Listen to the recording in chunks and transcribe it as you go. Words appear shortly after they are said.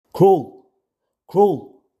Kroll,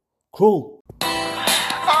 Kroll, Kroll. All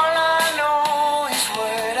I know is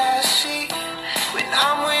what I see. When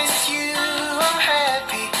I'm with you, I'm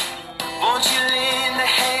happy. Won't you lend a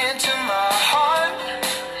hand to my heart?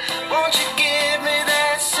 Won't you give me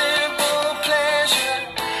that simple pleasure?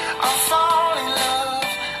 I'll fall in love,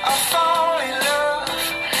 I'll fall in love.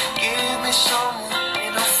 Give me someone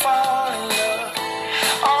and I'll fall in love.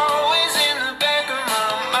 Always in the back of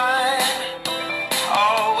my mind.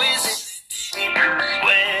 Always in the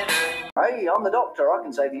weather. Hey, I'm the Doctor. I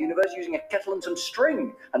can save the universe using a kettle and some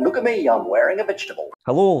string. And look at me, I'm wearing a vegetable.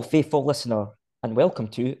 Hello, faithful listener, and welcome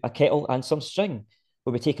to A Kettle and Some String,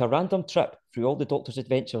 where we take a random trip through all the Doctor's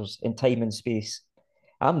adventures in time and space.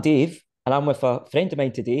 I'm Dave, and I'm with a friend of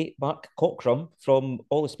mine today, Mark Cockram from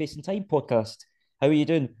All the Space and Time podcast. How are you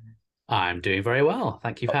doing? I'm doing very well.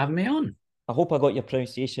 Thank you for having me on. I hope I got your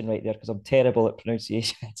pronunciation right there, because I'm terrible at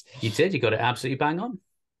pronunciations. You did. You got it absolutely bang on.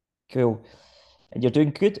 Cool. And you're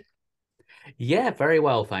doing good? Yeah, very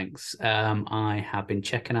well, thanks. I have been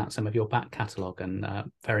checking out some of your back catalogue and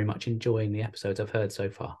very much enjoying the episodes I've heard so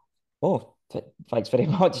far. Oh, thanks very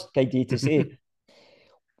much. Kind of you to say.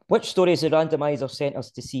 Which story has the randomiser sent us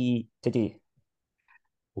to see today?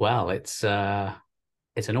 Well, it's an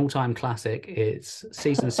all-time classic. It's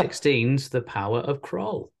season 16's The Power of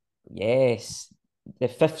Kroll. Yes, the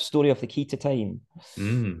fifth story of the Key to Time.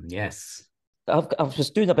 Yes. I was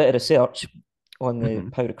doing a bit of research on the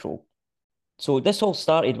Power of Kroll. So this all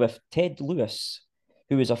started with Ted Lewis,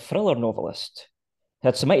 who was a thriller novelist. He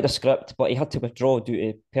had submitted a script, but he had to withdraw due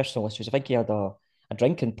to personal issues. I think he had a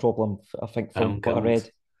drinking problem, I think, from what I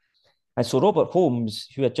read. And so Robert Holmes,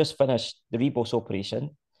 who had just finished the Rebus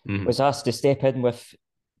operation, was asked to step in with,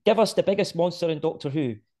 give us the biggest monster in Doctor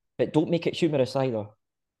Who, but don't make it humorous either.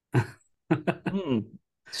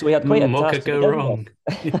 So he had quite a what task could to go begin wrong?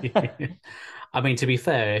 with. I mean, to be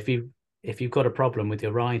fair, if you've got a problem with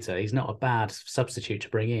your writer, he's not a bad substitute to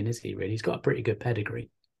bring in, is he, really? He's got a pretty good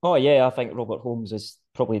pedigree. Oh, yeah, I think Robert Holmes is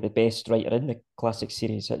probably the best writer in the classic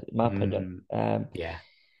series, in my opinion. Yeah.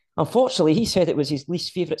 Unfortunately, he said it was his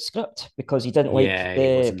least favourite script because he didn't like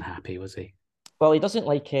he wasn't happy, was he? Well, he doesn't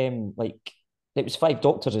like it was Five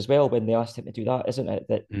Doctors as well when they asked him to do that, isn't it?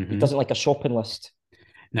 That he doesn't like a shopping list.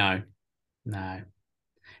 No.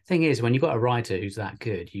 Thing is, when you've got a writer who's that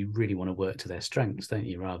good, you really want to work to their strengths, don't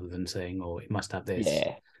you? Rather than saying, "Oh, it must have this,"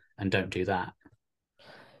 and don't do that,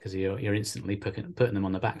 because you're instantly putting them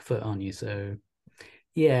on the back foot, aren't you? So,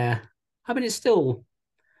 yeah, I mean,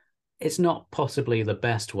 it's not possibly the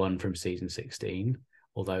best one from season 16,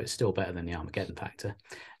 although it's still better than the Armageddon Factor.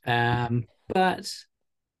 But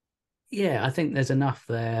yeah, I think there's enough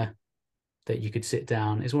there that you could sit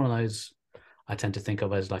down. It's one of those I tend to think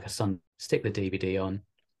of as like a stick the DVD on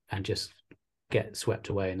and just get swept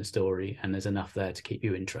away in the story, and there's enough there to keep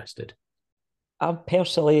you interested. I'm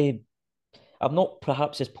not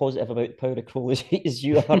perhaps as positive about Power of Kroll as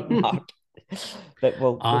you are, Mark. But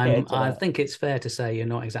we'll get into I that. think it's fair to say you're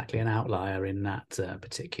not exactly an outlier in that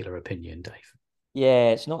particular opinion, Dave. Yeah,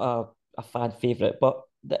 it's not a fan favourite, but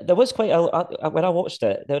there was quite when I watched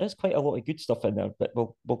it, there is quite a lot of good stuff in there, but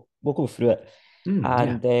we'll go through it.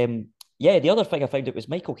 The other thing I found out was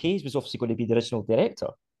Michael Hayes was obviously going to be the original director.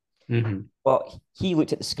 But he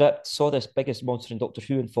looked at the script, saw this biggest monster in Doctor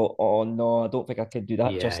Who, and thought, "Oh no, I don't think I can do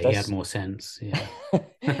that justice." He had more sense.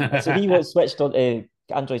 Yeah. So he was switched on to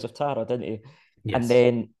Androids of Tara, didn't he? Yes. And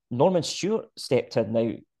then Norman Stewart stepped in.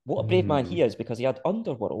 Now, what a brave man he is, because he had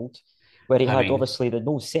Underworld, where he had obviously the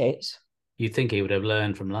no sets. You'd think he would have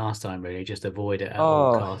learned from last time, really, just avoid it at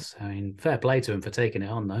all costs. I mean, fair play to him for taking it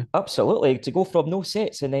on, though. Absolutely. To go from no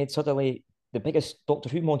sets and then suddenly the biggest Doctor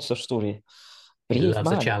Who monster story. He Brave loves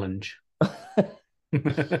man. a challenge.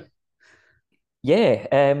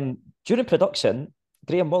 During production,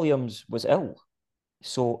 Graham Williams was ill.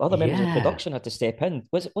 So other members of production had to step in.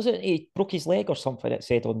 Was it he broke his leg or something? I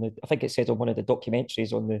think it said on one of the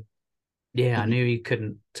documentaries on the. Yeah, I knew he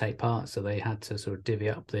couldn't take part, so they had to sort of divvy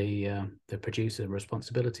up the producer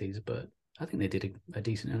responsibilities. But I think they did a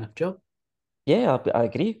decent enough job. Yeah, I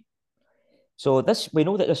agree. So we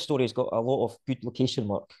know that this story's got a lot of good location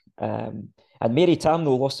work. And Mary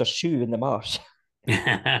Tamno lost her shoe in the marsh,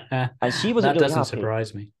 and she wasn't really happy.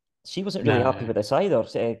 Surprise me. She wasn't really happy with this either,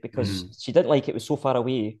 because she didn't like it was so far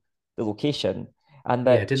away, the location, and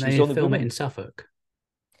that didn't they film it in Suffolk?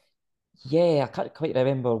 Yeah, I can't quite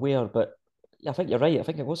remember where, but I think you're right. I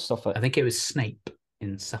think it was Suffolk. I think it was Snape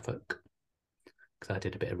in Suffolk, because I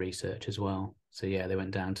did a bit of research as well. So yeah, they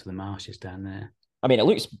went down to the marshes down there. I mean, it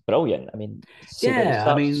looks brilliant. I mean,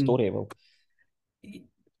 the story will.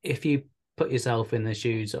 If you put yourself in the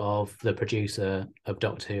shoes of the producer of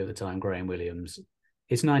Doctor Who at the time, Graham Williams,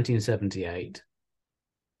 it's 1978.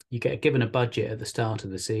 You get given a budget at the start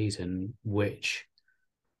of the season, which,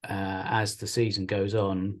 as the season goes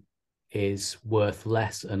on, is worth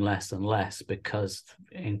less and less and less because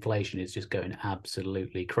inflation is just going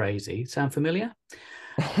absolutely crazy. Sound familiar?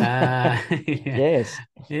 Yes.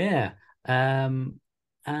 Yeah. And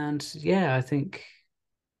yeah, I think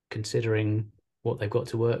considering what they've got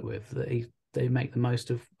to work with, they make the most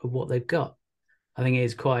of what they've got. I think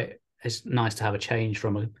it's nice to have a change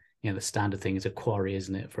from the standard thing is a quarry,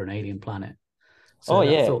 isn't it, for an alien planet? So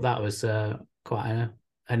I thought that was quite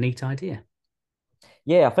a neat idea.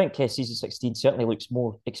 Yeah, I think season 16 certainly looks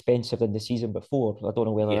more expensive than the season before. I don't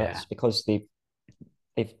know whether that's because they're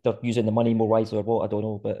using the money more wisely or what. I don't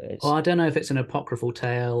know, but it's. Well, I don't know if it's an apocryphal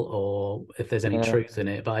tale or if there's any truth in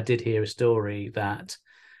it, but I did hear a story that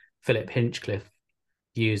Philip Hinchcliffe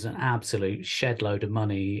used an absolute shed load of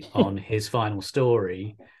money on his final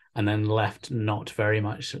story and then left not very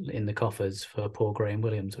much in the coffers for poor Graham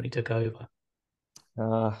Williams when he took over.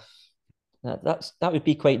 That would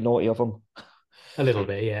be quite naughty of him. A little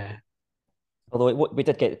bit, yeah. Although we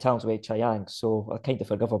did get the Towns Way Chiang, so I kind of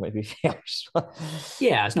forgive him, to be fair.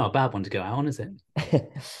 Yeah, it's not a bad one to go out on, is it?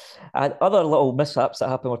 And other little mishaps that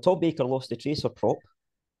happened were Tom Baker lost the tracer prop.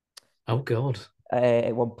 Oh, God.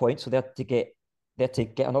 At one point, so they had to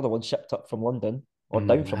get another one shipped up from London, or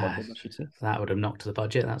down from London, I should say. That would have knocked the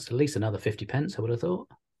budget. That's at least another 50 pence, I would have thought.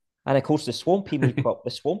 And of course, the Swampy makeup, the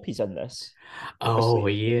Swampies in this. Oh,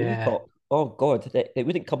 yeah. Makeup, oh, God, it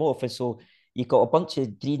wouldn't come off. And so you got a bunch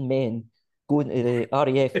of green men going to the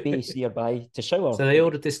RAF base nearby to shower. So they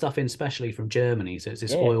ordered this stuff in specially from Germany. So it's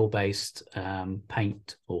this oil-based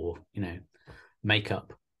paint or,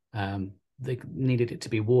 makeup. They needed it to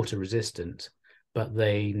be water resistant, but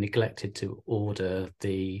they neglected to order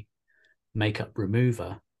the makeup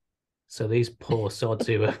remover. So these poor sods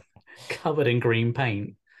who were covered in green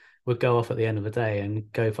paint would go off at the end of the day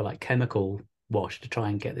and go for like chemical wash to try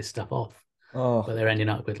and get this stuff off. Oh. But they're ending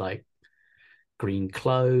up with like green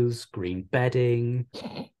clothes, green bedding.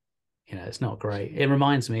 It's not great. It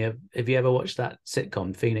reminds me of, have you ever watched that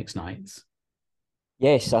sitcom Phoenix Nights?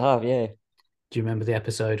 Yes, I have, yeah. Do you remember the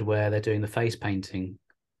episode where they're doing the face painting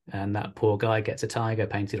and that poor guy gets a tiger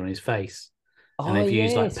painted on his face? And they've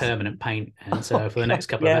used like permanent paint. And so for the next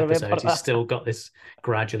couple of episodes, he's still got this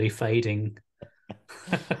gradually fading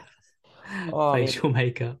facial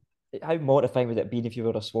makeup. How mortifying would it be if you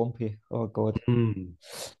were a Swampy? Oh, God.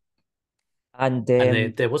 And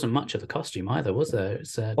there wasn't much of the costume either, was there?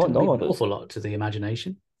 It's didn't leave an awful lot to the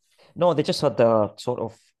imagination. No, they just had a sort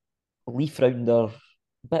of leaf round their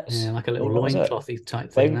bits. Yeah, like a little loinclothy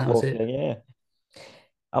type thing. That was it. Yeah.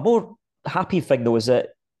 A more happy thing though is that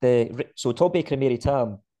so Tom Baker and Mary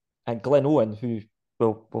Tam and Glenn Owen, who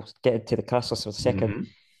we'll get into the cast list in a second,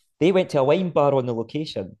 they went to a wine bar on the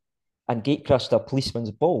location and gatecrashed a policeman's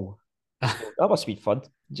ball. So that must have been fun.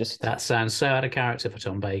 That sounds so out of character for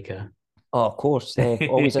Tom Baker. Oh, of course,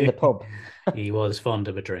 always in the pub. He was fond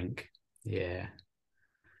of a drink. Yeah.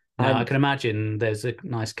 Now, I can imagine there's a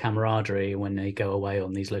nice camaraderie when they go away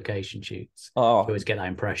on these location shoots. You always get that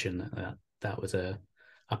impression that was a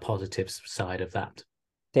positive side of that.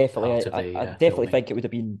 Definitely. I definitely think it would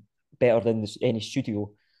have been better than any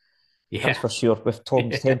studio. Yeah. That's for sure, with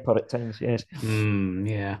Tom's temper at times, yes.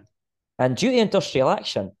 Yeah. And due to industrial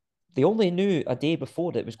action, they only knew a day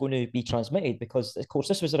before that it was going to be transmitted because, of course,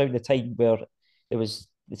 this was around the time where there was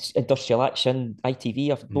this industrial action.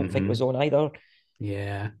 ITV, I don't think, was on either.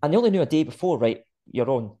 Yeah. And they only knew a day before, right, you're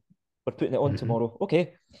on. We're putting it on tomorrow.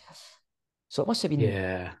 Okay. So it must have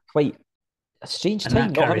been quite a strange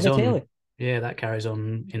time not having the telly. Yeah, that carries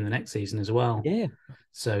on in the next season as well. Yeah.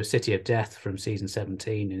 So City of Death from season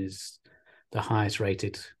 17 is the highest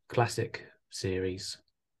rated classic series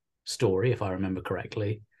story, if I remember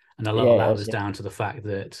correctly. And a lot of that was down to the fact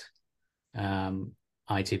that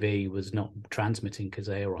ITV was not transmitting because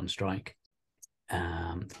they were on strike.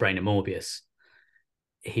 Brain of Morbius,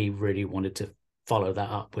 he really wanted to follow that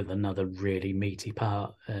up with another really meaty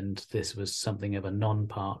part, and this was something of a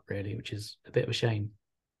non-part, really, which is a bit of a shame.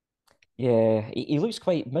 Yeah, he looks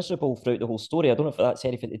quite miserable throughout the whole story. I don't know if that's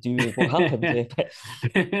anything to do with what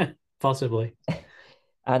happened. Possibly.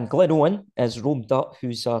 And Glenn Owen is Rome Dutt,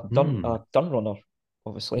 who's a dun runner,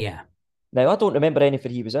 obviously. Yeah. Now, I don't remember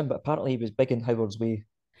anything he was in, but apparently he was big in Howard's Way.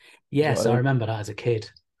 Yes, I remember that as a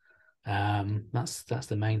kid. That's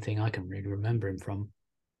the main thing I can really remember him from.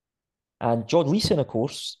 And John Leeson, of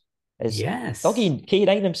course, is Dougie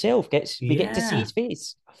K9 himself. We get to see his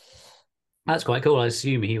face. That's quite cool. I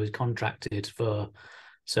assume he was contracted for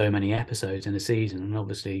so many episodes in a season, and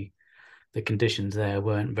obviously the conditions there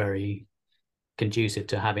weren't very conducive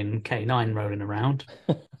to having K9 rolling around.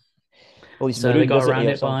 Well, he's So they Marine got wizard around or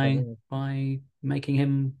it something. by making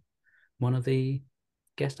him one of the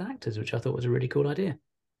guest actors, which I thought was a really cool idea.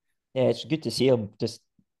 Yeah, it's good to see him. Just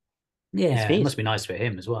his Yeah, it must face. be nice for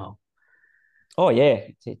him as well. Oh yeah,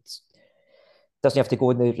 it's doesn't have to go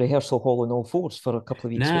in the rehearsal hall on all fours for a couple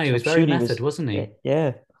of weeks, No, which he I'm was very sure he method, was. wasn't Yeah, he?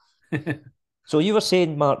 yeah. So you were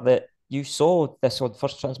saying, Mark, that you saw this on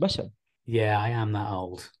first transmission. Yeah, I am that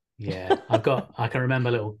old. Yeah, I can remember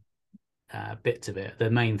little bits of it. The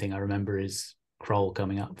main thing I remember is Kroll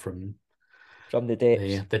coming up from From the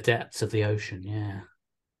depths. the depths of the ocean. Yeah.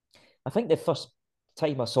 I think the first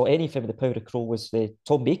time I saw anything with the Power of Crow was the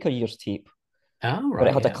Tom Baker years tape, Oh, where it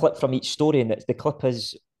right. had a Yeah. clip from each story, and the clip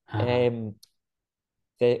is Uh-huh. um,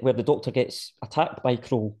 where the Doctor gets attacked by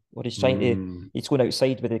Crow, where he's going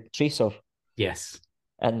outside with a tracer, Yes.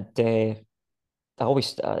 and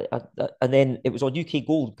and then it was on UK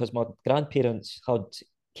Gold because my grandparents had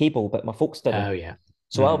cable, but my folks didn't. Oh, yeah.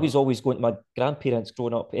 So I was always going to my grandparents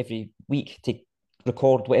growing up every week to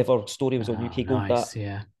record whatever story was on Oh, UK Gold that. nice.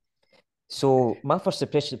 Yeah. So my first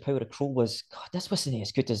impression of Power of Crow was, God, this wasn't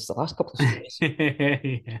as good as the last couple of stories.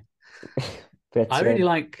 Yeah. But I really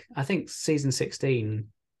like, I think season 16,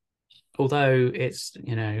 although it's,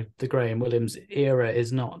 the Graham Williams era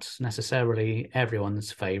is not necessarily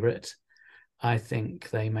everyone's favorite, I think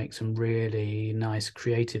they make some really nice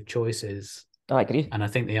creative choices. I agree. And I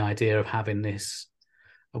think the idea of having this,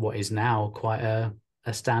 what is now quite a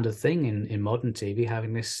standard thing in modern TV,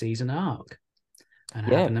 having this season arc and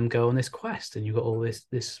having them go on this quest, and you've got all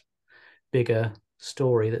this bigger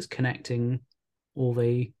story that's connecting all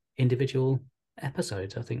the individual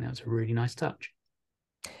episodes. I think that's a really nice touch.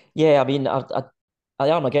 Yeah, I mean, I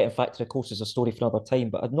am getting Factory of Course as a story for another time,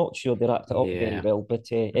 but I'm not sure they wrapped it up very Yeah. well. But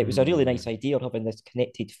it was a really nice idea of having this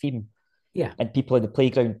connected theme. Yeah. And people in the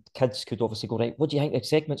playground, kids could obviously go, right, what do you think the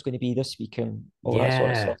segment's going to be this week and all that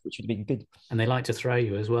sort of stuff, which would have been good. And they like to throw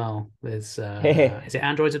you as well. There's is it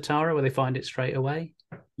Androids of Tara where they find it straight away?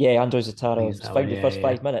 Yeah, Androids of Tara. It's That found one. the first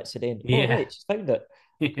 5 minutes and then, oh, right, she's found it.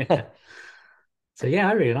 Yeah. So yeah,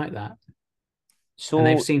 I really like that. And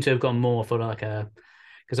they've So seemed to have gone more for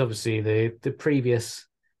because obviously the previous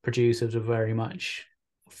producers were very much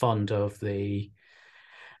fond of the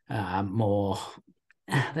more,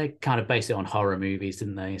 they kind of based it on horror movies,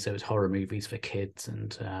 didn't they? So it's horror movies for kids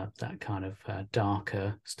and that kind of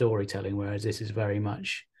darker storytelling, whereas this is very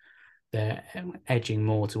much, they're edging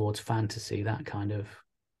more towards fantasy, that kind of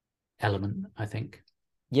element, I think.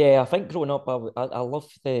 yeah, I think growing up, I love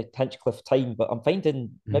the Hinchcliffe time, but I'm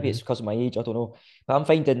finding, maybe it's because of my age, I don't know, but I'm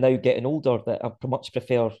finding now getting older that I much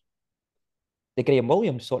prefer the Graham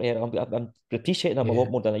Williams sort of. I'm appreciating him a lot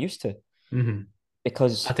more than I used to.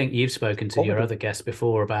 Because I think you've spoken to your other guests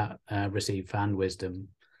before about received fan wisdom.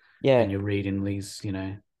 Yeah. And you're reading these,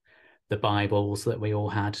 the Bibles that we all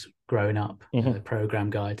had growing up, the program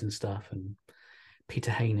guides and stuff, and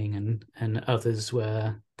Peter Haining and others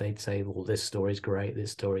where they'd say, well, this story's great,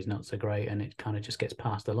 this story's not so great, and it kind of just gets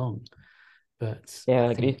passed along. But yeah,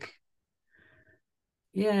 I agree.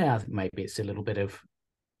 I think maybe it's a little bit of,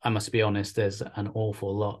 I must be honest, there's an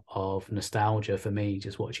awful lot of nostalgia for me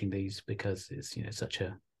just watching these because it's, such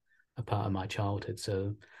a part of my childhood.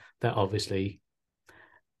 So that obviously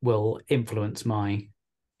will influence my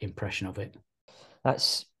impression of it.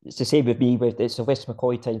 It's the same with me. It's a Wes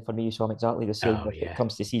McCoy time for me, so I'm exactly the same when it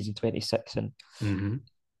comes to season 26.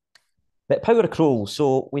 But Power of Kroll.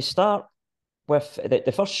 So we start with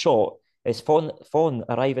the first shot is Fawn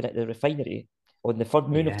arriving at the refinery on the third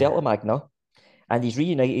moon of Delta Magna, and he's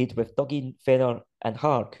reunited with Duggan, Fenner, and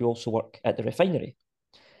Hark, who also work at the refinery.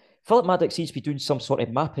 Philip Maddox seems to be doing some sort of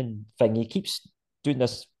mapping thing. He keeps doing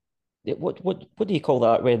this. What do you call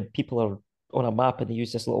that when people are on a map and they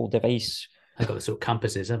use this little device? They've got the sort of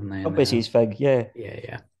compasses, haven't they? Compasses thing, yeah.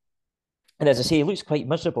 Yeah. And as I say, he looks quite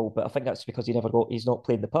miserable, but I think that's because he's not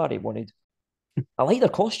playing the part he wanted. I like their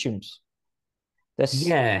costumes. I've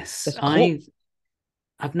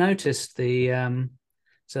noticed the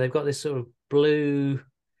so they've got this sort of blue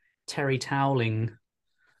terry toweling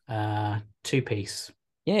two-piece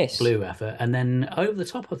blue effort, and then over the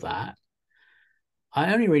top of that,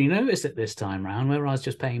 I only really noticed it this time round, where I was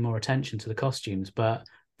just paying more attention to the costumes, but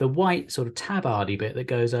the white sort of tabardy bit that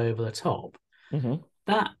goes over the top,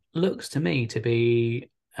 that looks to me to be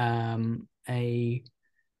a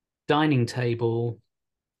dining table.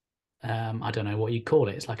 I don't know what you call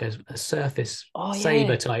it. It's like a surface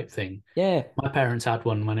saber type thing. Yeah. My parents had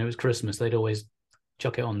one when it was Christmas. They'd always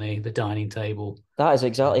chuck it on the dining table. That is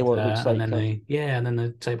exactly what it looks like. And then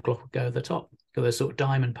the tablecloth would go at the top. Got those sort of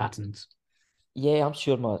diamond patterns. Yeah, I'm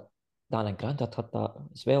sure Dan and Grandad had that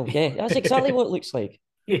as well. Yeah, that's exactly what it looks like.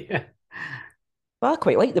 Yeah. But I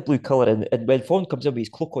quite like the blue colour, and when Fawn comes in with his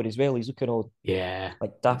cloak on as well, he's looking all Yeah.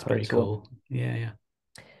 like That's dapper pretty and so on. cool. Yeah, yeah.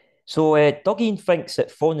 So Duggan thinks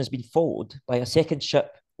that Fawn has been followed by a second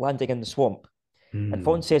ship landing in the swamp. And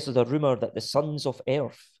Fawn says there's a rumour that the sons of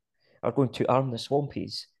Earth are going to arm the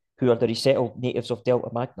Swampies, who are the resettled natives of Delta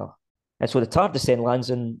Magna. And so the TARDIS then lands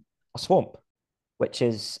in a swamp, which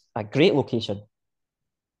is a great location.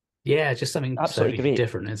 Yeah, just something Absolutely totally great.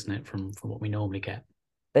 different, isn't it, from what we normally get?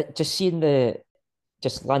 But just seeing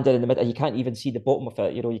just landing in the middle, you can't even see the bottom of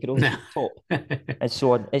it, you can only see the top and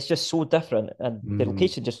so on. It's just so different, and the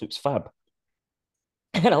location just looks fab.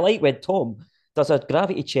 And I like when Tom does a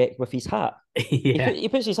gravity check with his hat. Yeah. He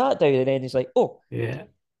puts his hat down and then he's like, oh. Yeah.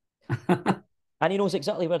 And he knows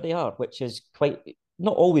exactly where they are, which is quite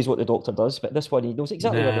not always what the Doctor does, but this one he knows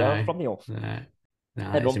exactly where they are from the off. No,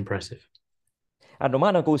 that's impressive. And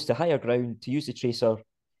Romana goes to higher ground to use the tracer,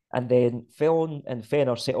 and then Fionn and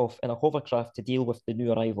Fenner set off in a hovercraft to deal with the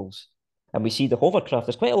new arrivals. And we see the hovercraft.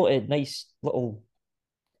 There's quite a lot of nice little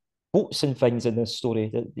boats and things in this story.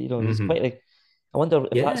 There's quite a. I wonder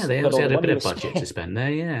if that's they obviously had a bit of budget to spend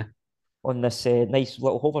there. Yeah, on this nice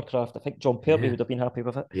little hovercraft. I think John Pertwee would have been happy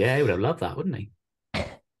with it. Yeah, he would have loved that, wouldn't he?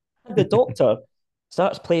 And the Doctor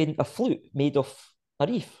starts playing a flute made of a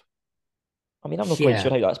reef. I mean, I'm not quite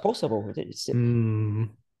sure how that's possible.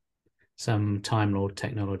 Some Time Lord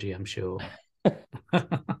technology, I'm sure.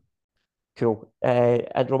 Cool.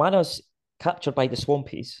 And Romana's captured by the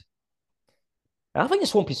Swampies. I think the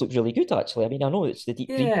Swampies look really good, actually. I mean, I know it's the deep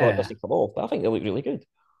green part doesn't come off, but I think they look really good.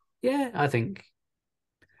 Yeah, I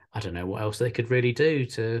don't know what else they could really do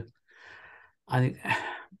to. I think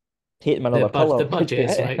hate them another colour. The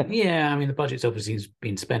budget is I mean, the budget's obviously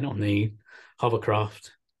been spent on the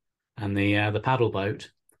hovercraft and the paddle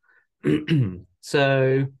boat.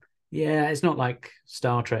 So yeah, it's not like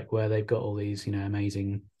Star Trek where they've got all these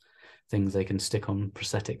amazing things they can stick on,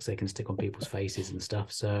 prosthetics they can stick on people's faces and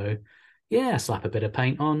stuff. So yeah, slap a bit of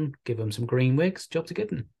paint on, give them some green wigs, job's a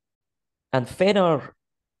good one. And Fenner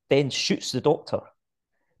then shoots the Doctor,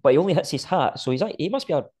 but he only hits his hat, so he must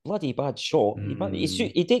be a bloody bad shot.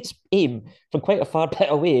 He takes aim from quite a far bit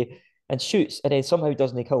away and shoots, and then somehow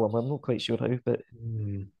doesn't kill him. I'm not quite sure how, but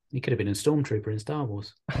he could have been a stormtrooper in Star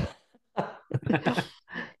Wars.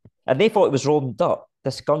 And they thought it was Ron Dutt,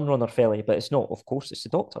 this gunrunner fella, but it's not. Of course, it's the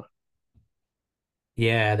Doctor.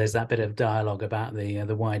 Yeah, there's that bit of dialogue about the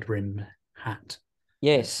wide brim hat.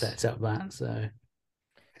 Yes, sets up that. So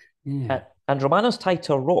yeah, and Romana's tied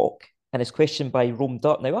to a rock and is questioned by Rome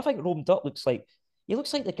Dutt. Now, I think Rome Dutt looks like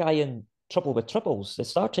the guy in Trouble with Tribbles, the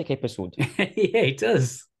Star Trek episode. Yeah, he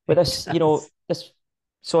does. With this, this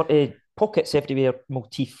sort of pockets everywhere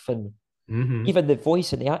motif, and even the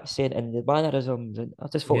voice and the accent and the mannerisms. And I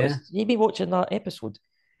just thought, you've been watching that episode.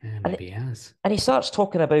 Yeah, maybe he has. And he starts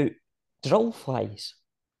talking about drill flies.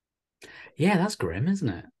 Yeah, that's grim, isn't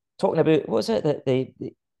it? Talking about, what is it, that they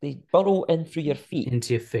burrow in through your feet.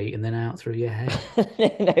 Into your feet and then out through your head.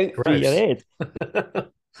 And out through your head.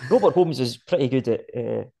 Robert Holmes is pretty good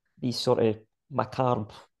at these sort of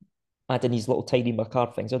macabre, adding these little tiny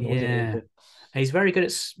macabre things. He's very good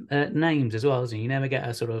at names as well, isn't he? You never get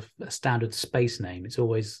a sort of a standard space name. It's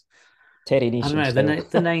always Terry Nation. I don't know.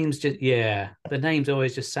 The names the names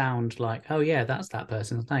always just sound like, oh yeah, that's that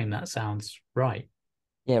person's name. That sounds right.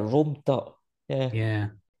 Yeah, Rome Dutt. Yeah.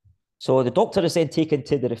 So the Doctor is then taken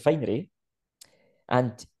to the refinery,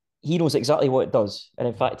 and he knows exactly what it does. And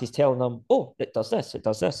in fact, he's telling them, oh, it does this, it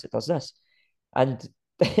does this, it does this. And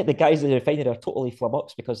the guys in the refinery are totally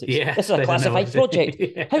flummoxed because this is a classified project.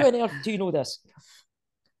 Yeah. How on earth do you know this?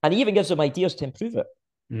 And he even gives them ideas to improve it.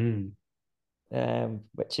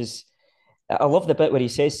 Which is, I love the bit where he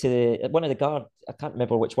says to one of the guard, I can't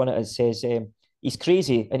remember which one it is, says he's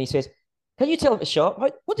crazy, and he says, can you tell him to shut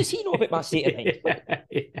up? What does he know about my state of mind?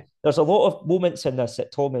 There's a lot of moments in this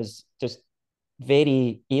that Tom is just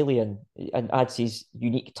very alien and adds his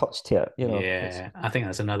unique touch to it. Yeah, I think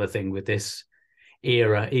that's another thing with this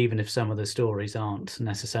era, even if some of the stories aren't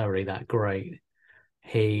necessarily that great,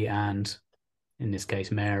 he and, in this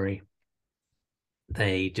case, Mary,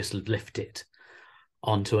 they just lift it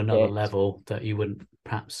onto another level that you wouldn't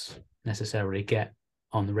perhaps necessarily get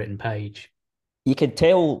on the written page. You can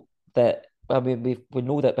tell that, I mean, we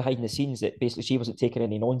know that behind the scenes that basically she wasn't taking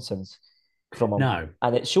any nonsense from him. No.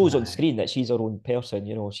 And it shows on screen that she's her own person,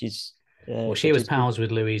 she's... she was pals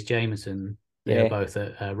with Louise Jameson. They were both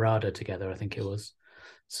at RADA together, I think it was.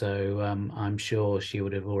 So I'm sure she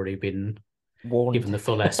would have already been warned, given the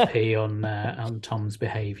full SP on Tom's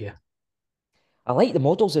behaviour. I like the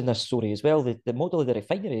models in this story as well. The model of the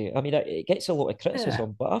refinery. I mean, it gets a lot of Yeah,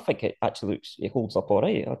 criticism, but I think it actually it holds up all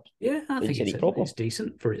right. I yeah, I didn't think see any it's problem.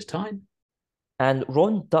 decent for its time. And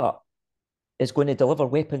Ron Dutt is going to deliver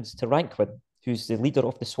weapons to Rankin, who's the leader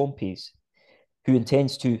of the Swampies, who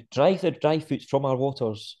intends to drive their dry foods from our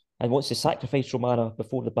waters and wants to sacrifice Romana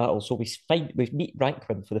before the battle. So we meet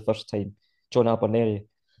Rankin for the first time, John Abernethy,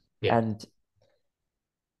 Yeah, and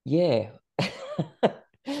yeah,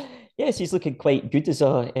 yes, he's looking quite good as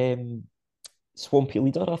a swampy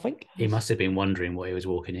leader, I think. he must have been wondering what he was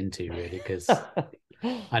walking into, really, because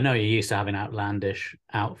I know you're used to having outlandish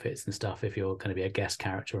outfits and stuff if you're going to be a guest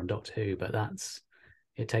character on Doctor Who, but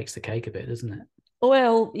it takes the cake a bit, doesn't it?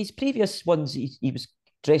 Well, his previous ones, he was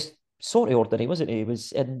dressed sort of ordinary, wasn't he? He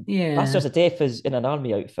was in Yeah, Masters of Death as in an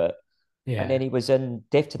army outfit, and then yeah, he was in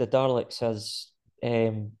Death to the Daleks as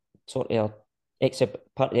sort of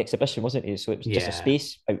part of the exhibition, wasn't he? So it was just a yeah.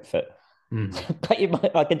 space outfit. Mm,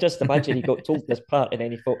 But I can just imagine he got told this part, and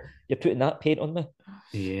then he thought, "You're putting that paint on me."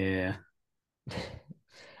 yeah.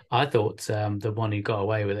 I thought the one who got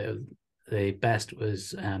away with it the best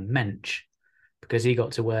was Mensch, because he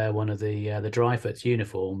got to wear one of the Dryfoot's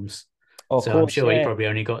uniforms. Of So I'm course, sure he yeah. probably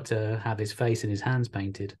only got to have his face and his hands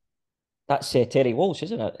painted. That's Terry Walsh,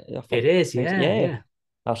 isn't it? I It think. is, yeah, Yeah, yeah.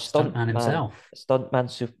 our Stuntman himself. stunt man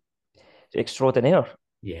extraordinaire.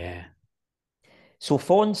 Yeah. So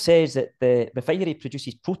Fawn says that the refinery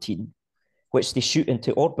produces protein, which they shoot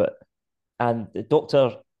into orbit, and the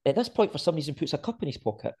Doctor at this point for some reason puts a cup in his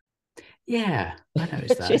pocket, Yeah, I noticed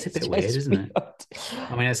which that. It's a is bit weird, just isn't weird. it?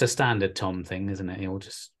 I mean, it's a standard Tom thing, isn't it?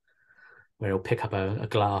 He'll pick up a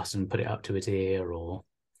glass and put it up to his ear, or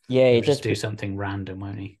Yeah, he'll just do something random,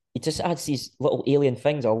 won't he? he just adds these little alien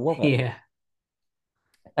things. I love it. Yeah.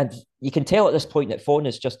 And you can tell at this point that Fawn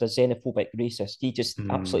is just a xenophobic racist. He just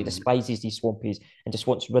absolutely Mm. despises these Swampies and just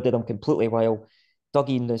wants rid of them completely, while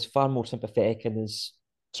Dougie is far more sympathetic and is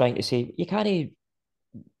trying to say, you can't,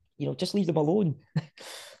 just leave them alone.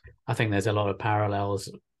 I think there's a lot of parallels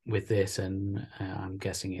with this, and I'm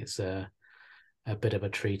guessing it's a bit of a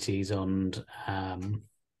treatise on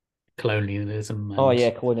colonialism Oh,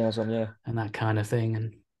 yeah, colonialism, yeah. and that kind of thing.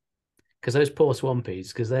 And because those poor Swampies,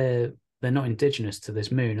 because they're not indigenous to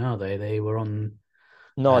this moon, are they? They were on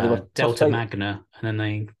No, they were toughed Delta out. Magna, and then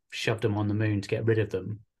they shoved them on the moon to get rid of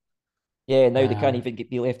them. Yeah, now they can't Um, even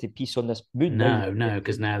be left in peace on this moon now. no,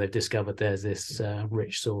 because now they've discovered there's this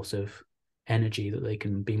rich source of energy that they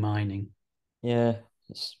can be mining. Yeah,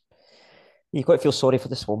 you quite feel sorry for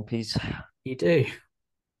the Swampies. You do,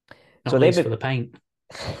 So not then least for the paint.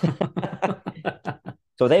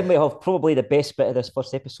 so then we have probably the best bit of this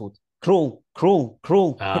first episode. Kroll, Kroll,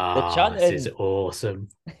 Kroll. The This is chanting. awesome.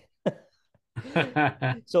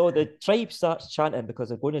 So the tribe starts chanting because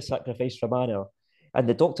they're going to sacrifice Romana. And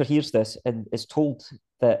the Doctor hears this and is told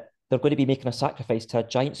that they're going to be making a sacrifice to a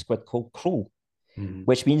giant squid called Kroll,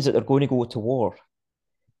 which means that they're going to go to war.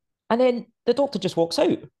 And then the Doctor just walks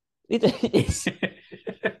out. They're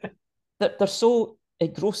so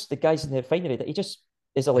engrossed, the guys in the refinery, that he just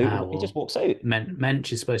is allowed. He just walks out.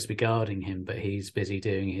 Mensch is supposed to be guarding him, but he's busy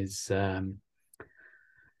doing his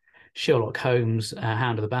Sherlock Holmes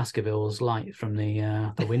Hound of the Baskervilles light from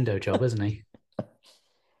the window job, isn't he?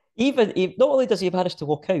 Not only does he manage to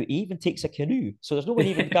walk out, he even takes a canoe. So there's no one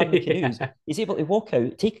even guarding the canoes. Yeah. He's able to walk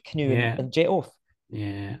out, take a canoe, and jet off.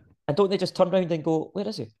 Yeah. And don't they just turn around and go, where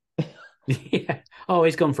is he? Yeah. Oh,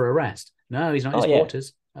 he's gone for a rest. No, he's not in his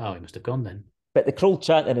quarters. Oh, he must have gone then. But the Kroll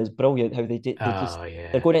chanting is brilliant. How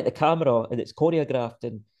they're going at the camera and it's choreographed.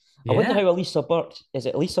 And I wonder how Elisa Burke, is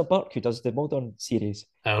it Elisa Burke who does the modern series?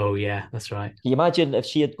 Oh yeah, that's right. Can you imagine if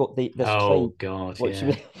she had got this tribe? God,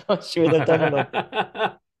 what she would have done on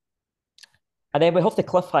them. And then we have the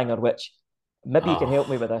cliffhanger, which maybe you can help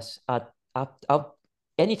me with this.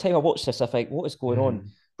 Anytime I watch this, I think, what is going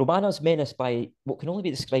on? Romana's menaced by what can only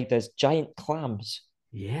be described as giant clams.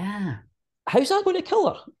 Yeah. How's that going to kill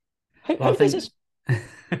her? How does this?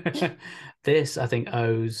 This, I think,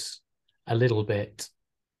 owes a little bit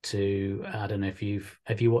to, I don't know if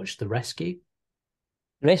have you watched The Rescue?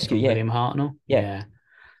 Rescue, yeah. William Hartnell? Yeah.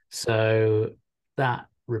 So that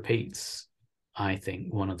repeats, I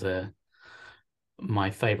think, one of my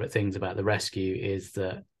favorite things about The Rescue is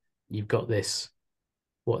that you've got this,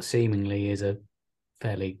 what seemingly is a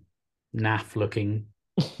fairly naff looking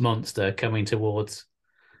monster coming towards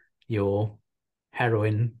your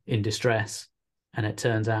heroine in distress, and it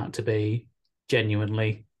turns out to be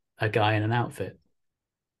genuinely a guy in an outfit.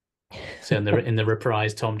 So in the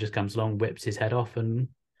reprise, Tom just comes along, whips his head off, and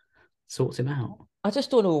sorts him out. I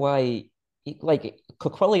just don't know why. Like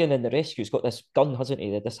Coquillian in The Rescue's got this gun, hasn't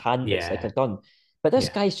he? This hand that's like a gun. But this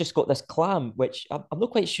guy's just got this clam, which I'm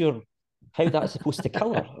not quite sure how that's supposed to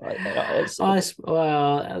kill her.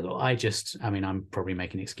 I mean, I'm probably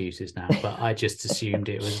making excuses now, but I just assumed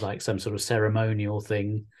it was like some sort of ceremonial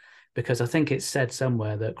thing, because I think it's said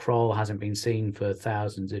somewhere that Kroll hasn't been seen for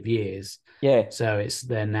thousands of years. Yeah. So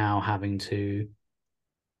they're now having to,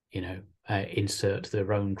 insert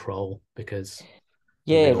their own Kroll because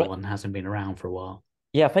the little one hasn't been around for a while.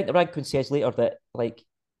 Yeah, I think the Ragcoon says later that like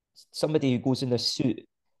somebody who goes in this suit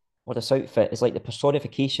or this outfit is like the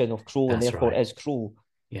personification of Kroll, and therefore is Kroll.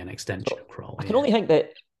 Yeah, an extension of Kroll. I can only think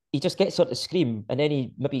that he just gets her to scream, and then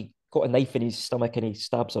he maybe got a knife in his stomach and he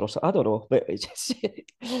stabs her or something. I don't know, but it's just,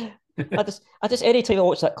 I just any time I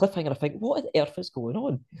watch that cliffhanger, I think, what on earth is going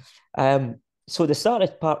on? So the start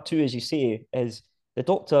of part 2, as you say, is the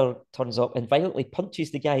Doctor turns up and violently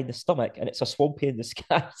punches the guy in the stomach, and it's a Swampy in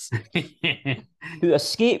disguise who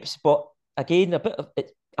escapes. But again, a bit of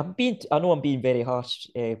it. I know I'm being very harsh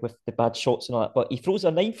with the bad shots and all that, but he throws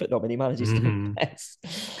a knife at them and he manages to miss.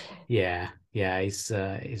 Yeah, he's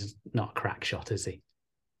not a crack shot, is he?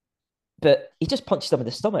 But he just punched them in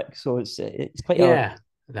the stomach, so it's quite.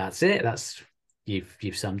 That's it. That's you've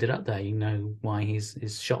summed it up there. You know why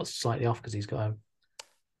his shot's slightly off, because he's got a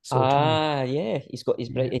sore tongue. Yeah, he's got his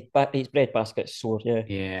bread basket sore.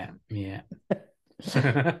 Yeah.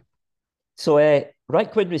 So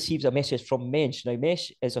Ranquin receives a message from Mensch. Now,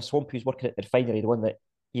 Mensch is a swamp who's working at the refinery, the one that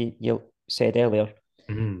you said earlier.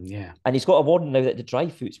 Yeah. And he's got a warning now that the dry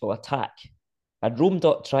fruits will attack. And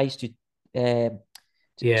Romedot tries to...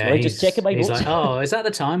 just checking my notes. Like, oh, is that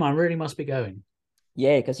the time? I really must be going.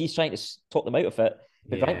 Yeah, because he's trying to talk them out of it.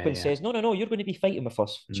 But Ranquin says, no, you're going to be fighting with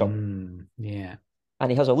us, chump. Yeah. And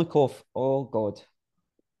he has a look of, oh, God.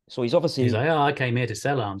 So he's obviously... He's like, oh, I came here to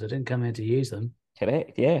sell arms. I didn't come here to use them.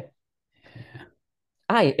 Correct, yeah.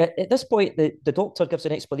 Aye, at this point, the Doctor gives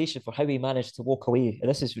an explanation for how he managed to walk away, and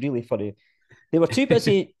this is really funny. They were too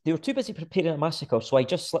busy. They were too busy preparing a massacre, so I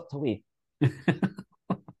just slipped away.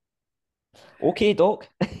 Okay, Doc.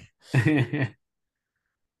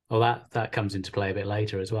 Well, that comes into play a bit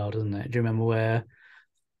later as well, doesn't it? Do you remember where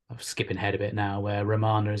I'm skipping ahead a bit now, where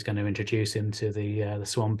Romana is going to introduce him to the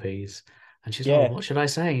Swampies, and she's like, "What should I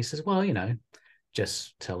say?" He says, "Well,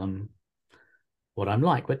 just tell them what I'm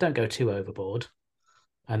like, but don't go too overboard."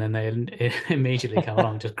 And then they immediately come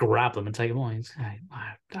along, just grab them and take them away.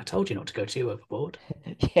 I told you not to go too overboard.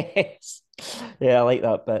 Yes. Yeah, I like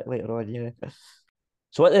that bit later on, yeah.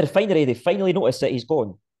 So at the refinery, they finally notice that he's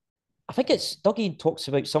gone. I think it's Dougie talks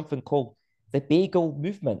about something called the bagel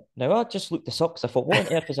movement. Now, I just looked this up because I thought, what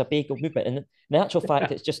on earth is a bagel movement? And in actual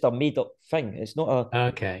fact, it's just a made-up thing. It's not a...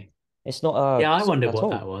 Okay. It's not a... Yeah, I wondered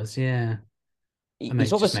what that was, yeah. It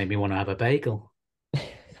just made me want to have a bagel.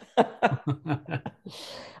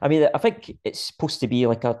 I mean, I think it's supposed to be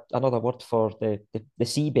like another word for the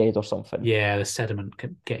seabed or something. Yeah, the sediment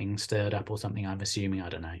getting stirred up or something, I'm assuming. I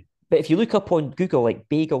don't know. But if you look up on Google, like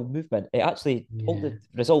bagel movement, it actually, all the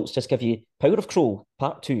results just give you Power of Kroll,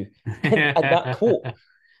 part 2, and that quote.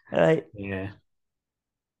 Right. Yeah.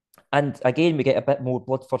 And again, we get a bit more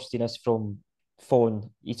bloodthirstiness from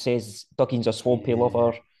Fawn. He says Duggins a swampy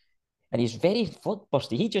lover, and he's very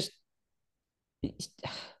bloodthirsty.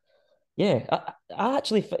 I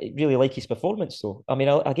actually really like his performance, though. I mean,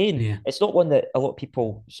 again, it's not one that a lot of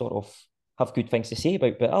people sort of have good things to say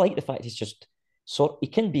about, but I like the fact he's just he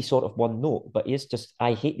can be sort of one note, but he is just,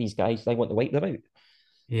 I hate these guys, I want to wipe them out.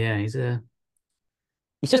 Yeah, he's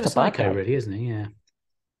just a bad guy, really, isn't he? Yeah.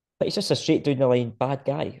 But he's just a straight down the line bad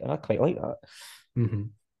guy, and I quite like that. Mm-hmm.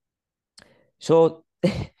 So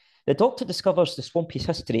the Doctor discovers the Swampies'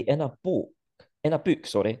 history in a book, at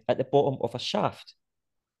the bottom of a shaft,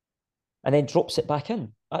 and then drops it back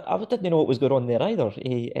in. I didn't know what was going on there either.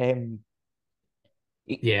 That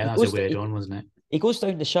was a weird one, wasn't it? He goes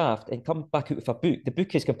down the shaft and comes back out with a book. The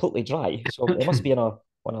book is completely dry, so it must be there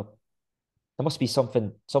must be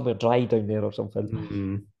something somewhere dry down there or something.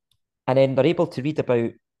 Mm-hmm. And then they're able to read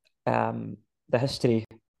about the history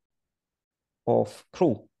of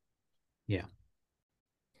Kroll. Yeah.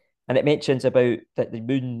 And it mentions about that the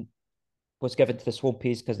moon was given to the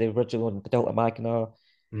Swampies because they were originally on the Delta Magna.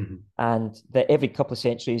 Mm-hmm. And that every couple of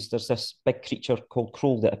centuries there's this big creature called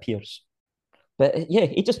Kroll that appears. But yeah,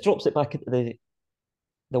 he just drops it back into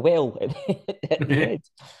the well at the end.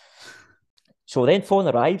 So then Fawn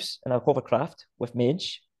arrives in a hovercraft with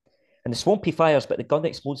Mensch, and the Swampy fires, but the gun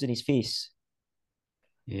explodes in his face.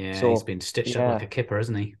 Yeah, so, he's been stitched up like a kipper,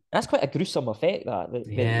 isn't he? That's quite a gruesome effect, that.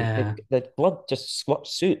 The blood just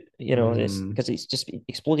squirts out, because it's just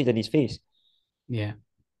exploded in his face. Yeah.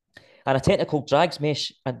 And a tentacle drags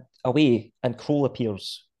Mensch away, and Kroll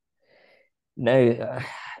appears. Now,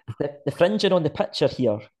 The fringing on the picture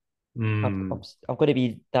here, Mm, I'm going to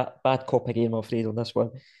be that bad cop again, I'm afraid, on this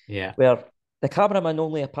one, yeah. where the cameraman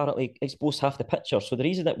only apparently exposed half the picture. So the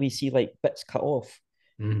reason that we see like bits cut off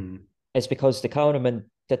Mm, is because the cameraman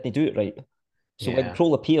didn't do it right. So when yeah.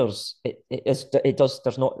 Kroll appears, there's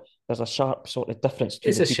a sharp sort of difference between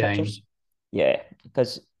It's the a two pictures. shame. Yeah,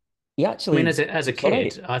 because he I mean, actually as a looks all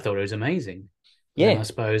right. kid, I thought it was amazing. But then Yeah, I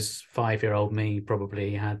suppose 5-year-old me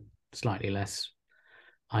probably had slightly less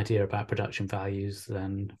idea about production values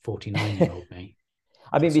than 49-year-old me.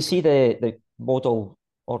 I mean, we Just, see the model,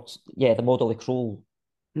 or yeah, the model of Kroll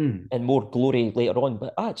in more glory later on,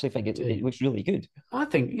 but I actually think we it do. looks really good. I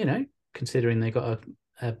think, considering they got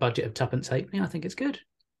a budget of tuppence halfpenny, I think it's good.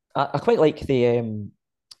 I quite like the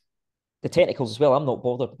tentacles as well. I'm not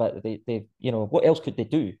bothered about they what else could they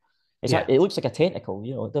do? Yeah. It looks like a tentacle,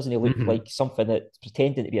 it doesn't look Hmm. like something that's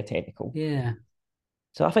pretending to be a tentacle. Yeah.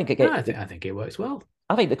 So I think No, I think it works well.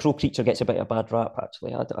 I think the crow creature gets a bit of a bad rap.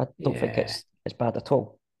 Actually, I don't think Yeah. it's bad at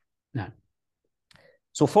all. No.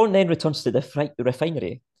 So Thorn then returns to the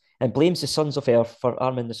refinery and blames the Sons of Earth for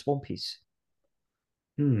arming the Swampies.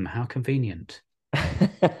 How convenient.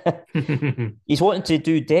 He's wanting to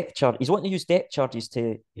do depth charge. He's wanting to use depth charges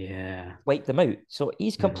to Yeah. wipe them out. So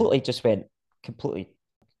he's Mm. completely just went completely.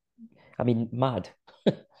 I mean, mad.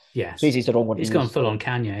 Yes. Crazy is the wrong word to He's gone use, full but on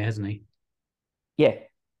Kanye, hasn't he? yeah.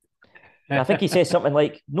 And I think he says something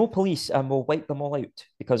like, "No police, and we'll wipe them all out."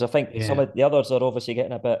 Because I think some Yeah. of the others are obviously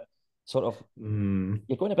getting a bit sort of. Mm.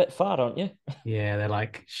 You're going a bit far, aren't you? Yeah, they're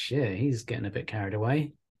like, shit, he's getting a bit carried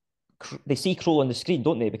away. They see Kroll on the screen,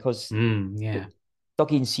 don't they? Because Yeah.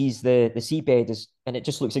 Duggan sees the seabed and it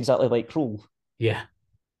just looks exactly like Kroll. Yeah.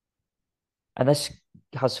 And this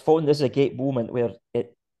has phone. This is a great moment where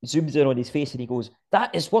it zooms in on his face and he goes,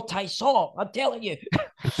 "That is what I saw. I'm telling you."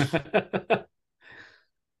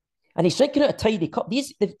 And he's drinking out a tiny cup.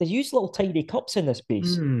 They use little tiny cups in this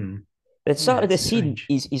base. Hmm. At the Yeah, start of the it's scene,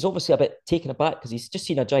 strange. he's obviously a bit taken aback because he's just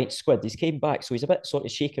seen a giant squid. He's came back, so he's a bit sort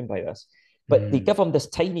of shaken by this. But they Hmm. give him this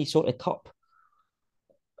tiny sort of cup.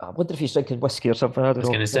 I wonder if he's drinking whiskey or something. I I don't was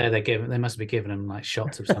going know. to say they must be giving him like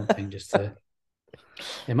shots of something just to.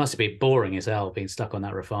 It must be boring as hell being stuck on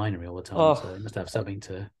that refinery all the time. So Oh, they must have something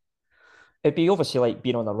to. it'd be obviously like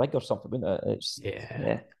being on a rig or something, wouldn't it? It's Yeah.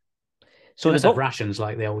 yeah. They So the must have doc, rations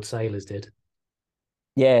like the old sailors did.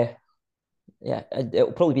 yeah, yeah, and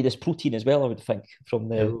it'll probably be this protein as well. I would think from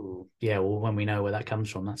the Oh, yeah. Well, when we know where that comes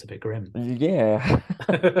from, that's a bit grim. yeah.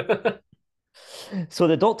 So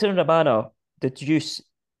the doctor and Romana deduce,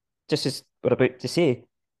 just as we're about to say,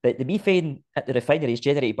 that the methane at the refinery is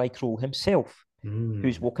generated by Kroll himself,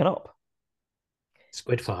 who's Mm. woken up.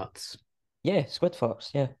 Squid farts. Yeah, squid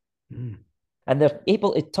farts. Yeah, Mm. and they're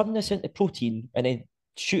able to turn this into protein and then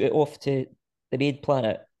shoot it off to the main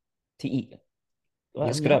planet to eat. Well,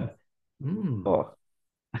 that's Yum grim. yum. Mm. Oh,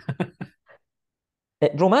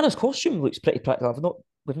 Romana's costume looks pretty practical.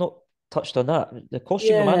 We've not touched on that. The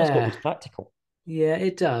costume Romana's got looks Yeah. practical. Yeah,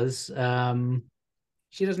 it does.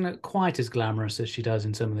 She doesn't look quite as glamorous as she does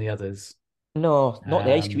in some of the others. No, not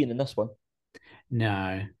the Ice Um, Queen in this one.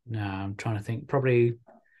 no, no, I'm trying to think. Probably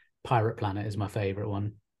Pirate Planet is my favorite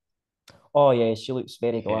one. Oh yeah, she looks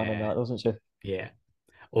very glam in Yeah, that, doesn't she? yeah.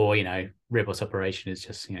 Or, Ribos Operation is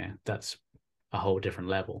just, that's a whole different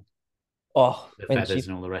level. Oh, The feathers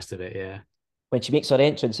and all the rest of it, yeah. when she makes her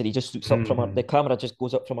entrance and he just looks up from her, the Mhm. camera just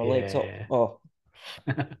goes up from her legs up. Yeah. Oh,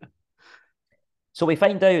 so we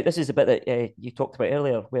find out this is the bit that you talked about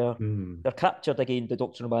earlier, where Mm. they're captured again, the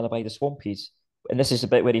Doctor and Romana by the Swampies, and this is the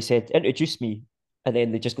bit where he said, "Introduce me," and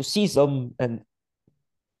then they just go seize them, and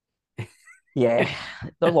yeah,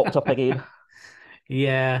 they're locked up again.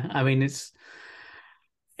 Yeah, I mean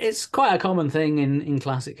it's quite a common thing in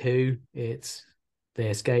classic Who. It's they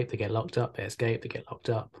escape, they get locked up, they escape, they get locked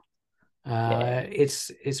up. Yeah.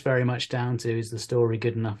 It's very much down to, is the story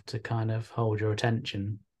good enough to kind of hold your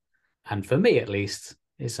attention? And for me, at least,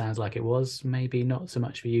 it sounds like it was. Maybe not so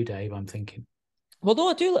much for you, Dave. I'm thinking. Well, no,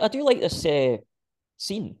 I do like this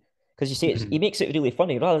scene because you see, he Mhm. makes it really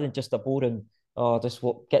funny rather than just a boring, just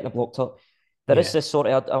getting them locked up. There is Yeah. this sort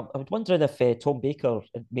of. I was wondering if Tom Baker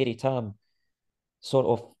and Mary Tam sort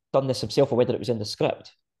of done this himself or whether it was in the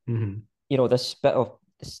script. Mhm. This bit of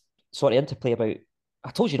this sort of interplay about,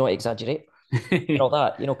 "I told you not to exaggerate," and all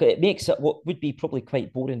that. It makes it what would be probably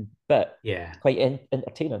quite boring, but Yeah. quite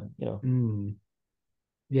entertaining. Mm.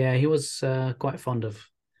 Yeah, he was quite fond of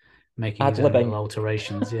making Ad his own little libbing.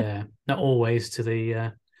 alterations. Yeah, not always to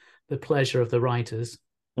the pleasure of the writers.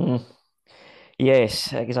 Mm.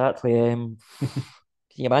 Yes, exactly. Can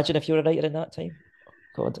you imagine if you were a writer in that time?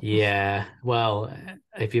 God. Yeah, well,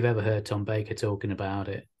 if you've ever heard Tom Baker talking about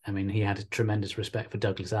it, I mean, he had a tremendous respect for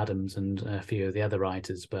Douglas Adams and a few of the other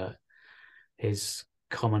writers, but his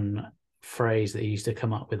common phrase that he used to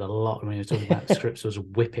come up with a lot when he was talking about scripts was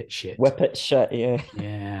 "whip it shit." Whip it shit,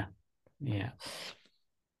 yeah. Yeah.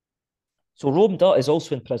 So Rome Dutt is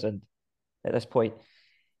also in prison at this point.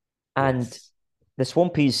 And the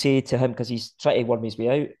Swampies say to him, because he's trying to worm his way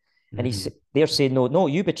out, and they're saying, no,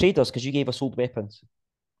 you betrayed us because you gave us old weapons.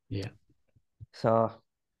 Yeah. So,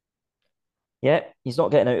 yeah, he's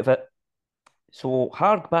not getting out of it. So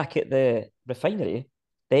Harg back at the refinery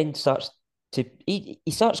then starts to, he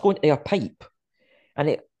starts going to a pipe. And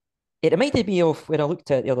it reminded me of when I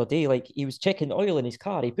looked at it the other day, like he was checking oil in his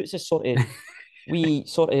car. He puts this sort of wee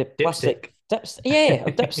sort of plastic a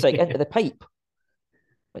dipstick into the pipe,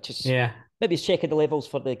 which is maybe he's checking the levels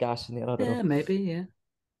for the gas in there. I don't know. Maybe, yeah.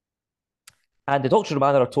 And the Doctor and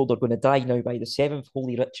Romana are told they're going to die now by the seventh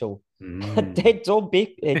holy ritual. And then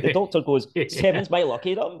the Doctor goes, seven's my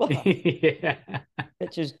lucky number.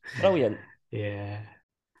 Which is brilliant. Yeah.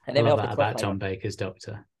 And then I love that about Tom Baker's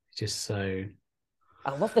Doctor. Just so...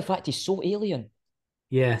 I love the fact he's so alien.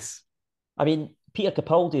 Yes. I mean, Peter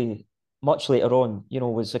Capaldi, much later on,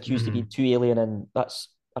 was accused of being too alien, and that's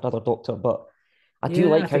another Doctor. But I do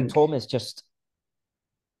like how Tom is just...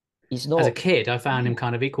 He's not... As a kid, I found him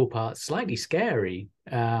kind of equal parts slightly scary,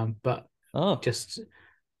 but just...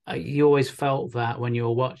 you always felt that when you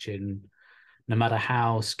were watching, no matter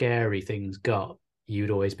how scary things got, you'd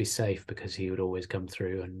always be safe because he would always come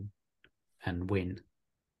through and win.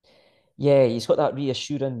 Yeah, he's got that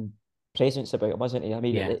reassuring presence about him, hasn't he? I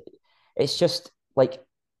mean, it's just like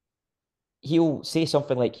he'll say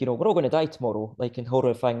something like, we're all going to die tomorrow, like in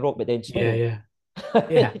Horrifying Rock, but then tomorrow. Yeah.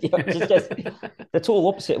 It's just the total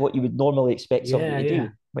opposite of what you would normally expect somebody to do,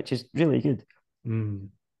 which is really good.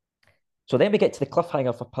 So then we get to the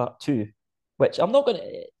cliffhanger for part 2, which I'm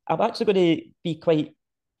actually going to be quite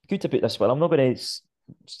good about this one. I'm not going to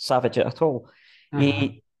savage it at all.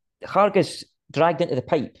 Harg is dragged into the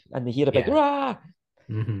pipe and they hear a big rah!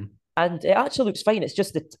 And it actually looks fine. It's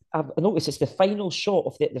just that I noticed it's the final shot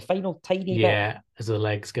of the final tiny bit. As the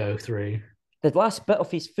legs go through. The last bit of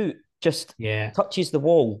his foot just touches the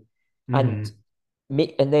wall and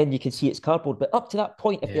then you can see it's cardboard. But up to that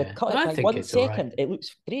point, if they had cut it by 1 second, it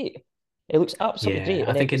looks great. It looks absolutely great.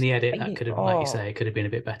 I think in the edit, that could have, like you say, it could have been a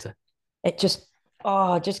bit better. It just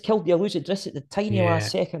killed the illusion just at the tiny last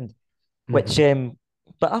second, which,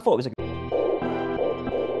 but I thought it was a good.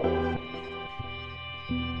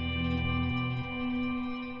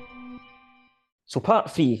 So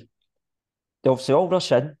part 3, they obviously all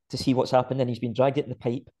rush in to see what's happened, and he's been dragged into the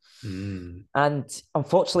pipe. And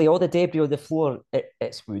unfortunately, all the debris on the floor,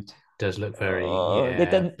 it's wood. Does look very... They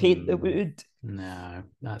didn't paint the wood. No,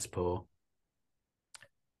 that's poor.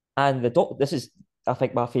 And this is, I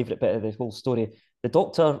think, my favourite bit of the whole story. The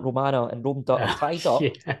Doctor, Romana, and Rome Dutt are tied up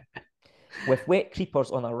with wet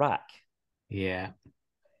creepers on a rack. Yeah.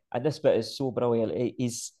 And this bit is so brilliant.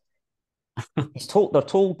 They're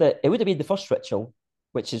told that it would have been the first ritual,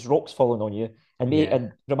 which is rocks falling on you.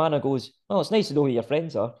 And Romana goes, "Oh, it's nice to know who your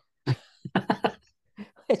friends are."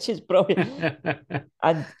 Which is brilliant.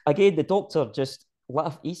 And again, the Doctor just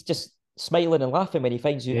he's just smiling and laughing when he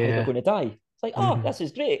finds out how they're going to die. It's like, this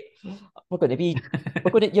is great. You're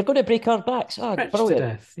going to break our backs. Brilliant. To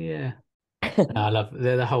death. Yeah. I love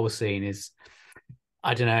the whole scene is,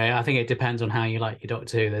 I don't know, I think it depends on how you like your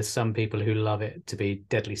Doctor Who. There's some people who love it to be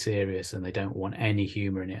deadly serious and they don't want any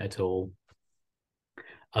humour in it at all.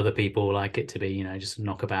 Other people like it to be, just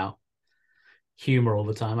knockabout humour all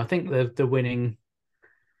the time. I think the winning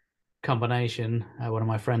combination, one of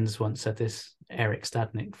my friends once said this, Eric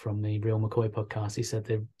Stadnick from the Real McCoy podcast, he said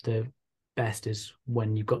the best is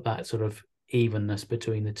when you've got that sort of evenness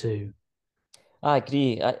between the two. I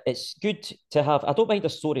agree. It's good to have... I don't mind a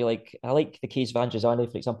story I like the case of Androzani,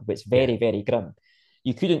 for example, but it's very, very grim.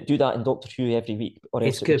 You couldn't do that in Doctor Who every week. Or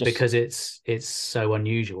it's good because it's so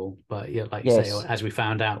unusual. But like you say, as we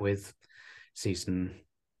found out with season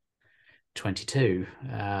 22,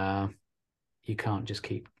 you can't just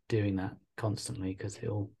keep doing that constantly because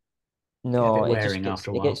it'll get a bit wearing after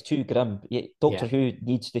a while. It gets too grim. Doctor Who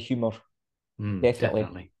needs the humour.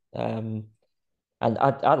 Definitely. And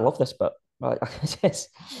I love this bit.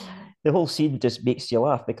 The whole scene just makes you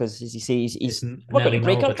laugh because, as he says, we're going to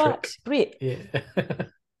break our backs. Great. Yeah.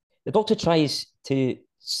 The Doctor tries to...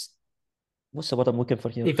 What's the word I'm looking for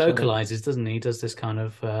here? He vocalises, doesn't he? He does this kind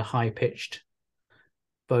of high-pitched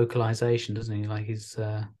vocalisation, doesn't he? Like he's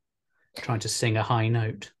trying to sing a high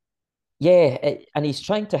note. Yeah, and he's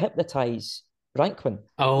trying to hypnotise Ranquin.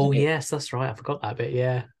 Oh, yes, that's right. I forgot that bit.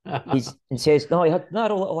 Yeah. He says, no, he had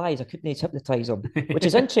narrow little eyes. I couldn't hypnotize him, which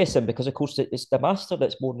is interesting because, of course, it's the master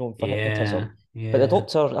that's more known for Yeah. hypnotism. But the Yeah.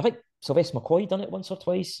 doctor, I think Sylvester McCoy done it once or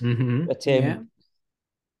twice. But Yeah.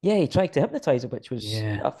 yeah, he tried to hypnotize him, which was,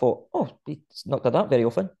 Yeah. I thought, oh, he's not done that very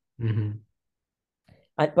often. Mm-hmm.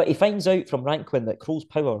 But he finds out from Ranquin that Kroll's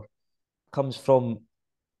power comes from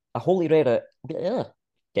a holy relic,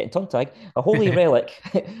 getting tongue-tied, a holy relic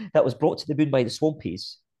that was brought to the moon by the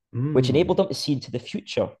Swampies, which enabled them to see into the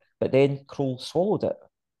future. But then Kroll swallowed it.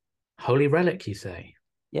 Holy relic, you say?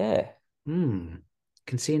 Yeah. Can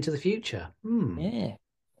see into the future. Yeah.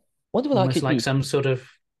 Wonder what Almost that could like be. some sort of,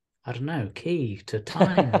 I don't know, key to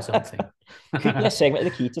time or something. Could be a segment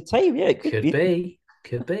of the key to time. Yeah, it could be.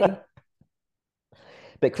 Could be.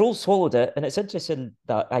 But Kroll swallowed it, and it's interesting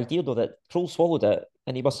that idea though that Kroll swallowed it,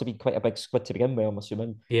 and he must have been quite a big squid to begin with, I'm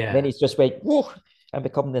assuming. Yeah. And then he's just went whoa and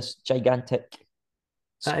become this gigantic.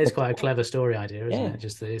 That is quite a clever story idea, isn't Yeah. it?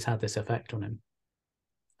 Just that it's had this effect on him,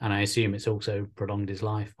 and I assume it's also prolonged his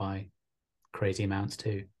life by crazy amounts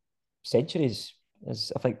too. Centuries,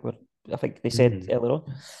 as I think they said earlier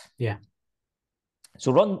on. Yeah.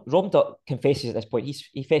 So Rom confesses at this point.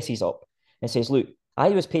 He fesses up and says, "Look, I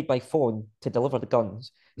was paid by Fawn to deliver the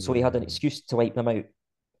guns, so he had an excuse to wipe them out."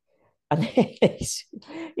 And then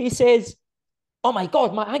he says, "Oh my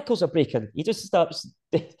God, my ankles are breaking." He just starts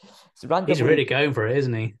randomly. He's really going for it,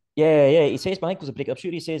 isn't he? Yeah. He says my ankles are breaking. I'm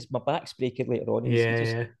sure he says my back's breaking later on.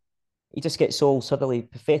 He just gets all suddenly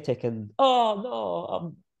pathetic and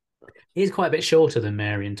He's quite a bit shorter than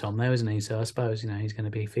Mary and Tom, though, isn't he? So I suppose he's going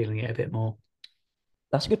to be feeling it a bit more.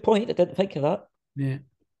 That's a good point. I didn't think of that. Yeah.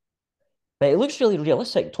 But it looks really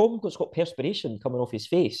realistic. Tom's got perspiration coming off his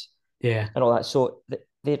face. Yeah. And all that. So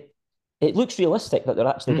it looks realistic that they're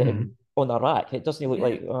actually getting on a rack. It doesn't look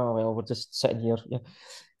like, oh, well, we're just sitting here. Yeah.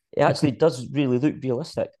 It actually does really look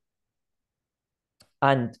realistic.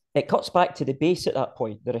 And it cuts back to the base at that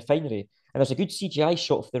point, the refinery. And there's a good CGI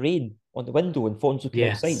shot of the rain on the window and Fawn's looking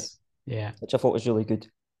outside. Yeah. Which I thought was really good.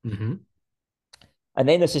 Mm-hmm. And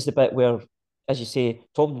then this is the bit where, as you say,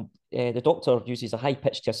 Tom, the doctor uses a high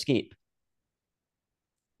pitch to escape,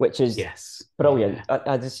 which is brilliant.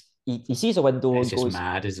 Yeah. He sees a window it's and goes, just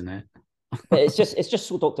mad, isn't it? it's just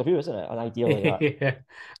so Doctor Who, isn't it? An idea like that. Yeah.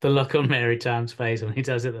 The look on Mary Tam's face when he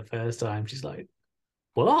does it the first time, she's like,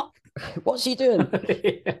 "What? What's he doing?"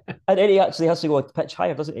 Yeah. And then he actually has to go a pitch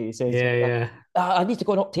higher, doesn't he? He says, I need to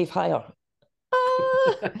go an octave higher.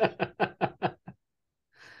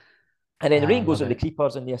 And then the rain goes on the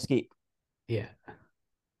creepers and they escape. Yeah.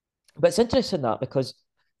 But it's interesting that because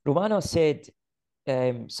Romana said,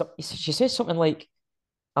 she says something like,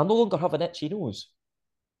 "I no longer have an itchy nose."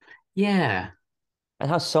 Yeah. And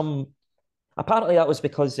has some, apparently that was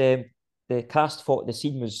because the cast thought the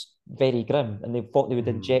scene was very grim and they thought they would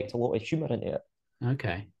inject a lot of humour into it.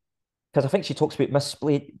 Okay. Because I think she talks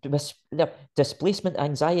about displacement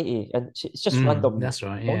anxiety and it's just random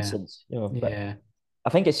nonsense. Yeah. I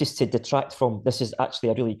think it's just to detract from this is actually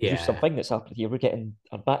a really gruesome thing that's happening here. We're getting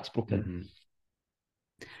our backs broken.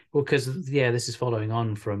 Well, because, this is following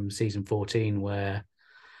on from season 14 where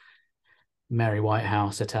Mary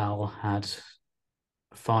Whitehouse et al. Had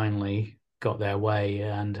finally got their way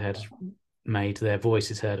and had made their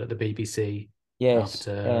voices heard at the BBC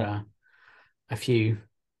after a few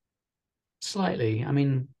slightly, I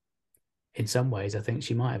mean, in some ways, I think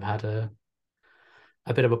she might have had a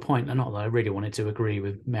bit of a point. Not that I really wanted to agree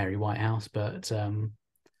with Mary Whitehouse, but I'm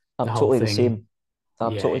totally the same.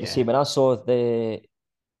 I'm totally the same. And I saw the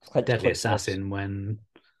Deadly Assassin when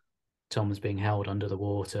Tom was being held under the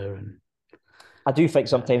water, and I do think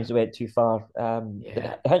sometimes they went too far.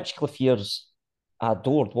 The Hinchcliffe years, I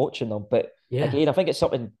adored watching them, but again, I think it's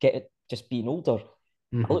something just being older.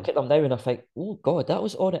 I look at them now and I think, oh God, that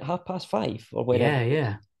was on at 5:30 or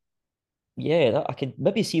whatever. I can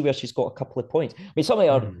maybe see where she's got a couple of points. I mean, some of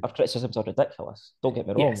our criticisms are ridiculous. Don't get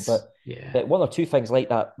me wrong, but one or two things like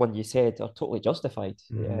that one you said are totally justified.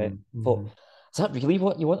 But is that really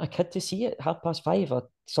what you want a kid to see at 5:30? Or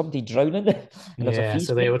somebody drowning?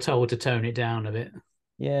 So they were told to tone it down a bit.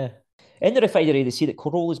 Yeah. In the refinery, they see that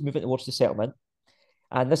Kroll is moving towards the settlement,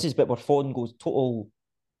 and this is a bit where Fawn goes total.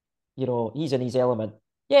 He's in his element.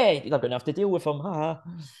 Yeah, they're going to have to deal with him.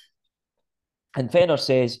 And Fenner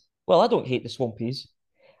says, "Well, I don't hate the Swampies."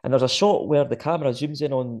 And there's a shot where the camera zooms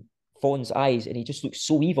in on Fawn's eyes, and he just looks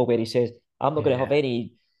so evil. Where he says, "I'm not going to have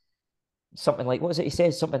any." Something like, what is it? He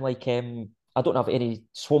says something like, "I don't have any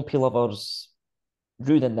swampy lovers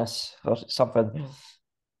ruining this," or something.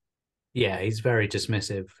 Yeah, he's very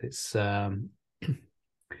dismissive. It's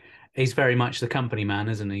he's very much the company man,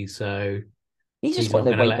 isn't he? So He's just He's not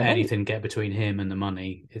wanting going to to wipe let them out. anything get between him and the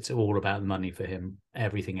money. It's all about the money for him.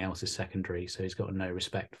 Everything else is secondary. So he's got no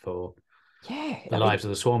respect for Yeah, the lives of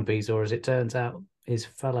the Swampies, or as it turns out, his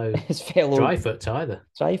fellow his fellow Dryfoots either.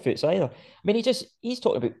 Dryfoots either. I mean, he's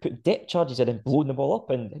talking about putting depth charges in and blowing them all up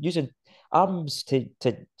and using arms to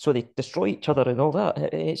so they destroy each other and all that.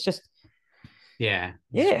 It's just It's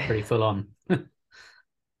yeah. pretty full on.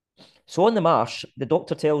 So on the marsh, the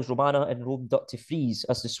doctor tells Romana and Rome Duck to freeze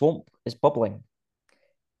as the swamp is bubbling.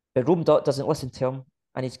 But Rome Duck doesn't listen to him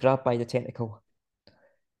and he's grabbed by the tentacle.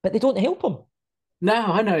 But they don't help him. No,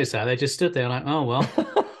 I noticed that. They just stood there like, oh, well,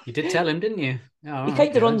 you did tell him, didn't you? Oh, He kind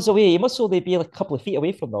okay, of runs then. away. He must only be like a couple of feet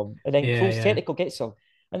away from them. And then Kroll's Yeah, tentacle gets him.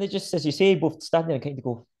 And they just, as you say, both stand there and kind of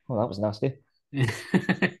go, oh, that was nasty. yeah.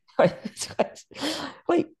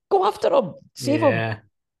 Like, go after him. Save him. Yeah.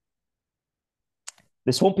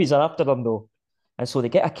 The Swampies are after them, though. And so they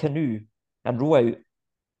get a canoe and row out.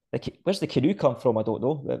 Where's the canoe come from? I don't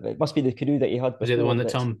know. It must be the canoe that he had before. Was it the one that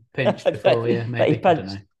Tom pinched before? Yeah, maybe. I don't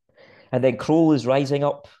know. And then Kroll is rising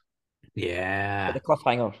up at Yeah. the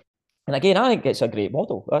cliffhanger. And again, I think it's a great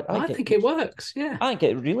model. I think it works. Yeah. I think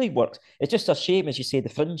it really works. It's just a shame, as you say, the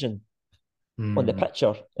fringing on the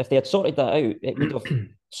picture. If they had sorted that out, it would have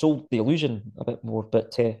sold the illusion a bit more.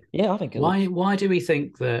 But yeah, I think Why do we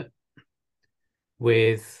think that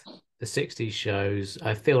with the 60s shows,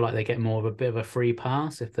 I feel like they get more of a bit of a free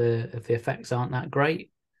pass if the effects aren't that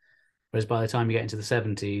great? Whereas by the time you get into the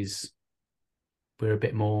 70s, we're a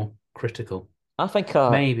bit more critical. I think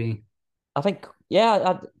Maybe. I think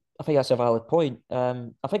yeah, I think that's a valid point.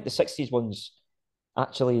 I think the 60s ones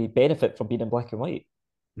actually benefit from being in black and white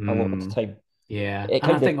a lot of the time. Yeah.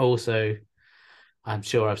 And I think also, I'm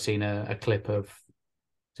sure I've seen a clip of,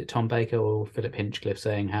 is it Tom Baker or Philip Hinchcliffe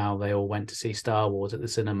saying how they all went to see Star Wars at the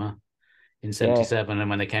cinema in 77, and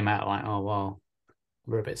when they came out, like, oh, well,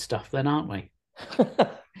 we're a bit stuffed then, aren't we?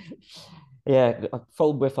 Yeah, a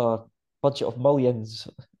film with a budget of millions.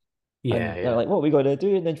 Yeah, They're like, what are we going to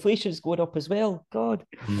do? And inflation's going up as well. God.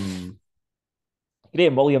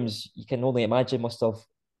 Graham Williams, you can only imagine, must have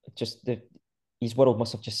just his world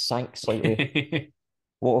must have just sank slightly.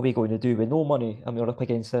 What are we going to do with no money? And we're up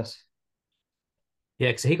against this. Yeah,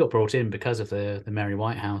 because he got brought in because of the Merry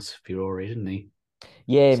Whitehouse furore, didn't he?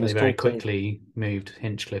 Yeah, so they very quickly moved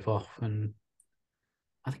Hinchcliffe off, and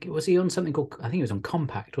I think it was he on something called, I think he was on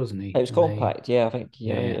Compact, wasn't he? It was Compact, yeah. I think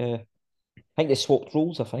I think they swapped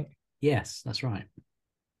roles. I think. Yes, that's right.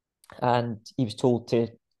 And he was told to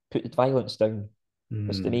put the violence down.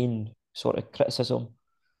 Was the main sort of criticism.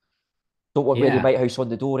 Don't want Mary Whitehouse on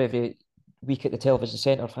the door every week at the television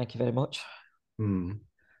centre. Thank you very much.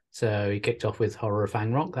 So he kicked off with Horror of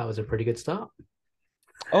Fang Rock. That was a pretty good start.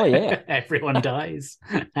 Oh yeah, everyone dies.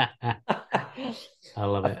 I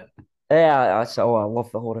love it. Yeah, I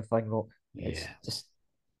love the Horror of Fang Rock. It's just,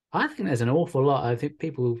 I think there's an awful lot. I think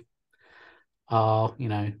people are,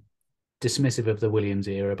 dismissive of the Williams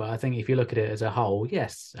era, but I think if you look at it as a whole,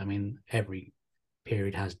 yes, I mean every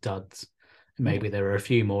period has duds. Maybe there are a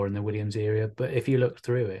few more in the Williams era, but if you look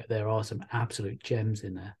through it, there are some absolute gems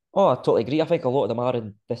in there. Oh, I totally agree. I think a lot of them are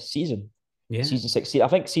in this season. Yeah. Season 16. I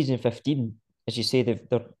think season 15, as you say,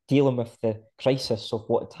 they're dealing with the crisis of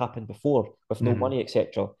what had happened before with no money,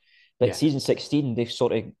 etc. But season 16,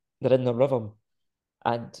 they're in their rhythm.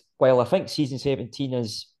 And while I think season 17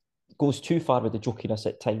 goes too far with the jokiness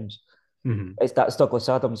at times, that's Douglas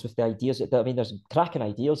Adams with the ideas. I mean, there's cracking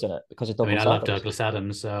ideas in it because of Douglas Adams. I love Douglas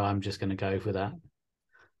Adams, so I'm just going to go for that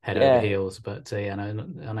head over heels. But I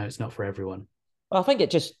know it's not for everyone. I think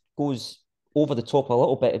it just goes over the top a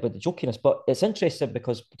little bit with the jokiness, but it's interesting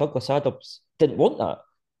because Douglas Adams didn't want that.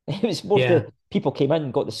 It was more the people came in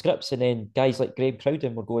and got the scripts, and then guys like Graham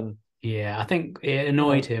Crowden were going. Yeah, I think it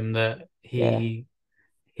annoyed him that he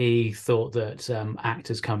thought that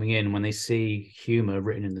actors coming in, when they see humour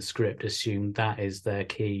written in the script, assume that is their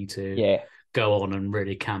key to go on and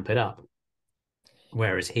really camp it up.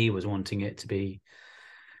 Whereas he was wanting it to be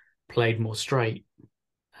played more straight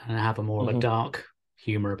and have a more of a dark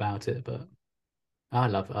humour about it. But I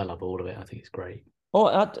love all of it. I think it's great. Oh,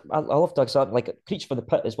 I love Doug's art. Like Preach for the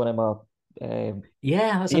Pit is one of my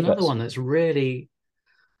that's another one that's really,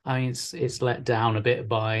 I mean, it's let down a bit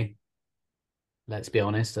by, let's be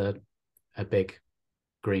honest, a big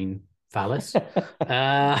green phallus.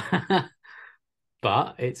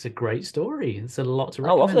 But it's a great story. It's a lot to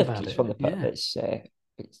recommend about it. From the Pit.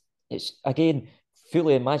 It's again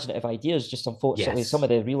fully imaginative ideas. Just unfortunately, some of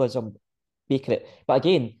the realism making it. But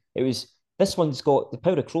again, this one's got the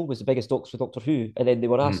Power of Kroll was the biggest Doctor for Doctor Who, and then they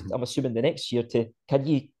were asked, I'm assuming the next year, can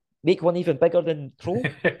you make one even bigger than Kroll?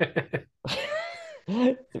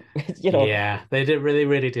 Yeah, they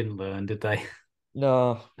really didn't learn, did they?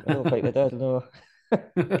 No, I don't think they did. No.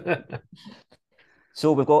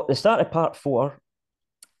 So we've got the start of part 4,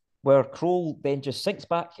 where Kroll then just sinks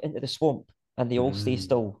back into the swamp, and they all stay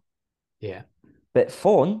still. Yeah. But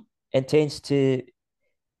Fawn intends to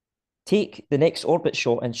take the next orbit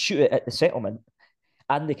shot and shoot it at the settlement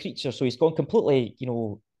and the creature. So he's gone completely,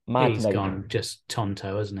 mad He's now. gone just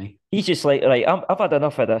tonto, hasn't he? He's just like, right, I've had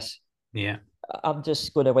enough of this. Yeah. I'm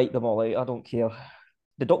just going to wipe them all out. I don't care.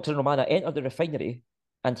 The Doctor and Romana enter the refinery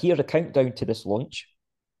and hear the countdown to this launch.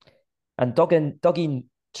 And Duggan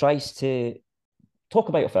tries to talk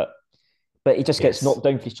him out of it, but he just gets knocked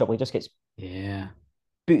down for his trouble. He just gets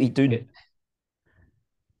booted down.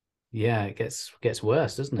 It gets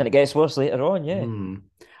worse, doesn't it? And it gets worse later on, yeah.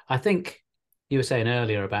 I think you were saying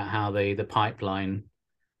earlier about how the pipeline,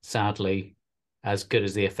 sadly, as good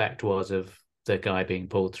as the effect was of the guy being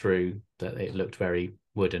pulled through, that it looked very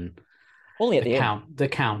wooden. Only at the end. The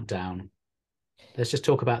countdown. Let's just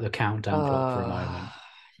talk about the countdown clock for a moment.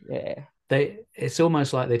 Yeah. It's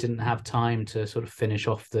almost like they didn't have time to sort of finish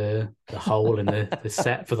off the hole in the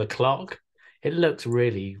set for the clock. It looks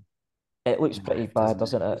really... It looks pretty bad,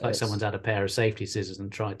 doesn't it? It's like someone's had a pair of safety scissors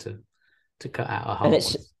and tried to cut out a hole. And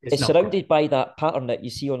it's surrounded by that pattern that you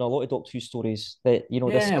see on a lot of Doctor Who stories. That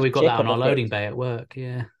we've got that on our loading bay at work.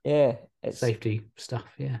 Yeah, it's safety stuff.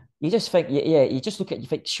 Yeah, you just think, you just look at it, you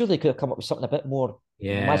think surely they could have come up with something a bit more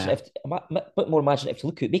imaginative. A bit more imaginative to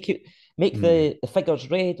look at. Make the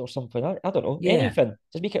figures red or something. I don't know, anything.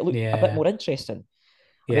 Just make it look a bit more interesting.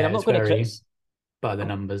 I mean, I'm not going to criticize by the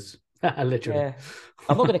numbers. Literally. Yeah.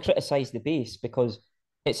 I'm not going to criticize the base because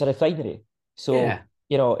it's a refinery. So,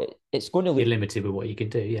 it's going to look... You're limited with what you can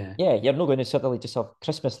do, yeah. Yeah, you're not going to suddenly just have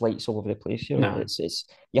Christmas lights all over the place. No. It's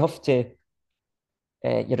you have to...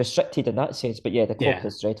 you're restricted in that sense, but the clock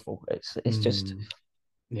is dreadful. It's just...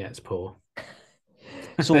 Yeah, it's poor.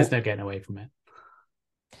 So, there's no getting away from it.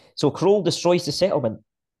 So Kroll destroys the settlement,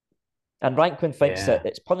 and Rankin thinks that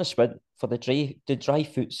it's punishment for the dry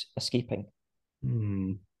foots escaping.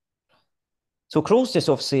 So Kroll's just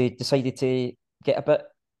obviously decided to get a bit,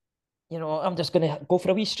 I'm just going to go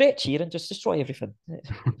for a wee stretch here and just destroy everything.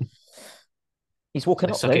 He's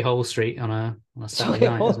woken up Sucky Hole Street on a Saturday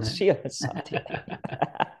night, isn't it? Saturday.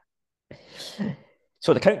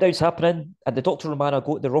 So the countdown's happening, and the Doctor and Romana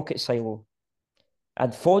go to the rocket silo,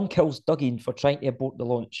 and Fawn kills Duggan for trying to abort the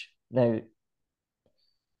launch. Now,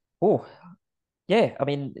 I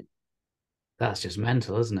mean... That's just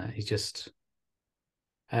mental, isn't it? He's just...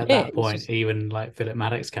 At that point, even like Philip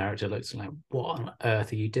Maddox's character looks like, what on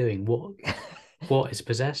earth are you doing? What has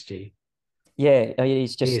possessed you? Yeah, I mean,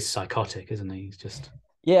 he is psychotic, isn't he? He's just...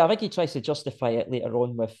 Yeah, I think he tries to justify it later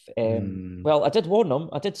on with, well, I did warn him.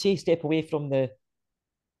 I did say step away from the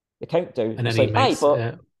countdown. And then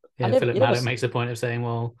Philip Maddox makes the point of saying,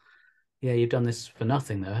 well, yeah, you've done this for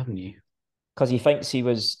nothing though, haven't you? Because he thinks he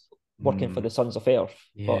was working for the Sons of Earth,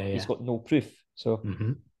 but he's got no proof. So...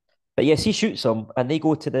 But yes, he shoots them, and they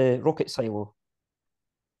go to the rocket silo.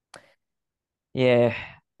 Yeah,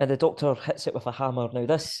 and the Doctor hits it with a hammer. Now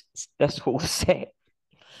this whole set,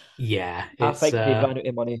 I think they ran out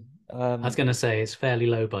of money. I was going to say it's fairly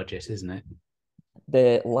low budget, isn't it?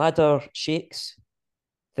 The ladder shakes,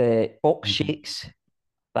 the box shakes,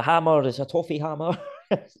 the hammer is a toffee hammer,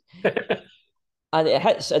 and it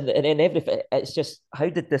hits, and then everything. It's just, how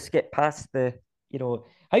did this get past the?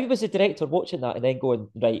 How was the director watching that and then going,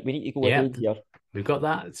 right, we need to go ahead here? We've got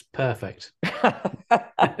that. It's perfect.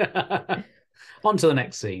 On to the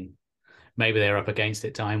next scene. Maybe they're up against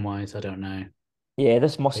it time-wise. I don't know. Yeah,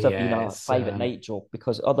 this must have been a 5 at night job,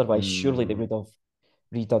 because otherwise surely they would have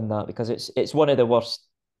redone that, because it's one of the worst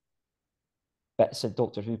bits of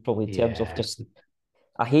Doctor Who, probably, in terms of just...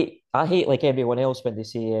 I hate like everyone else when they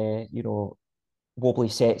say, wobbly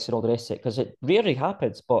sets and all the rest of it, because it rarely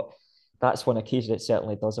happens, but... That's one occasion it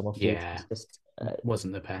certainly does, I'm afraid. Yeah, just,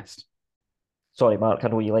 wasn't the best. Sorry, Mark, I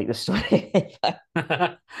know you like this story.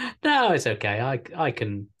 No, it's okay. I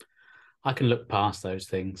can look past those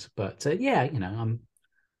things, but I'm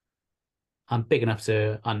big enough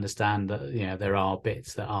to understand that there are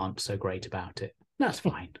bits that aren't so great about it. That's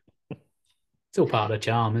fine. It's all part of the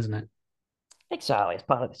charm, isn't it? Exactly, it's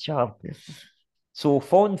part of the charm. So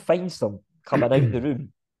Fawn finds them coming out the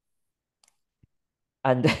room.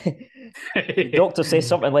 And the Doctor says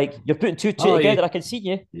something like, "You're putting two together. I can see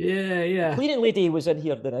you." Yeah. Cleaning lady was in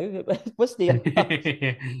here now. Was there?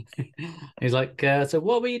 He's like, "So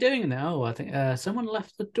what were you doing now?" "Oh, I think someone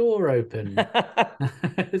left the door open."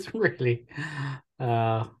 It's really,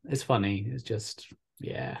 it's funny. It's just,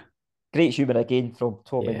 great humour again from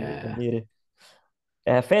Tom and Mary.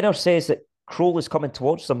 Fenner says that Kroll is coming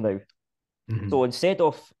towards them now, So instead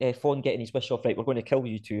of Fawn getting his wish off, right, we're going to kill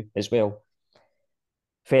you two as well.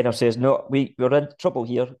 Fenner says, no, we're in trouble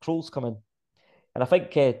here. Kroll's coming. And I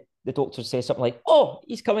think the doctor says something like, oh,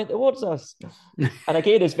 he's coming towards us. And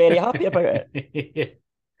again, is very happy about it.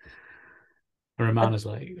 Romana's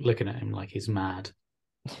like looking at him like he's mad.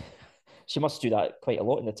 She must do that quite a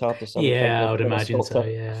lot in the TARDIS. Yeah, I would imagine so.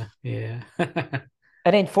 Yeah.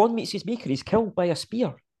 And then Fawn meets his maker. He's killed by a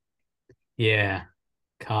spear. Yeah.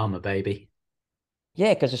 Karma, baby.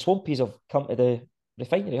 Yeah, because the Swampies have come to the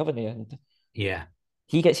refinery, haven't they? And yeah,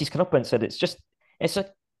 he gets his comeuppance, and it's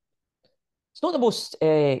not the most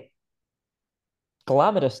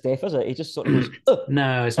glamorous death, is it? He just sort of goes,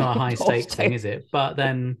 no, it's not a high stakes thing, is it? But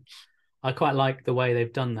then I quite like the way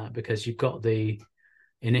they've done that, because you've got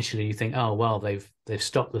initially you think, oh well, they've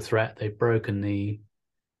stopped the threat, they've broken the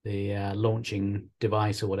launching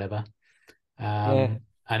device or whatever.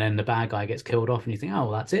 And then the bad guy gets killed off, and you think, oh,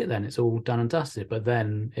 well, that's it then. It's all done and dusted. But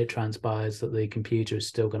then it transpires that the computer is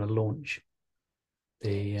still going to launch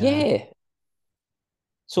the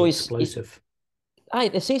So the explosive.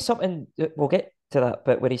 They say something, we'll get to that,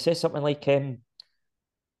 but where he says something like that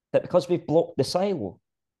because we've blocked the silo.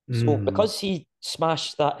 So because he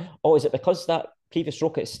smashed that, is it because that previous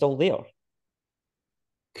rocket is still there?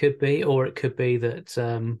 Could be, or it could be that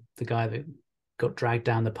the guy that got dragged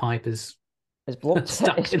down the pipe is blocked.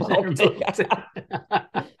 Stuck in there.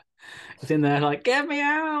 It's in there like, get me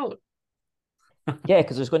out. Yeah,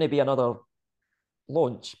 because there's going to be another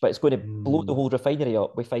launch, but it's going to blow the whole refinery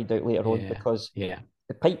up, we find out later on, because the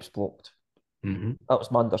pipe's blocked. That was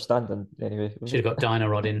my understanding anyway. Should have got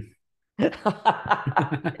Dynarod in.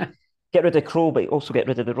 Get rid of Kroll, but also get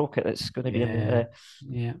rid of the rocket that's going to be in there.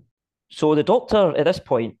 Yeah. So the doctor at this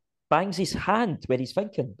point bangs his hand when he's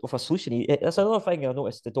thinking of a solution. That's another thing I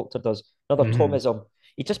noticed the doctor does, another Thomism.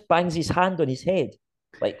 He just bangs his hand on his head.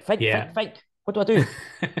 Like, think. What do I do?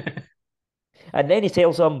 And then he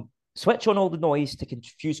tells him, switch on all the noise to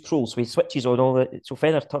confuse Kroll. So he switches on all the... So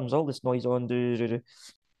Fenner turns all this noise on.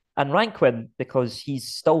 And Rankin, because he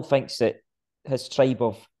still thinks that his tribe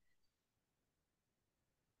of...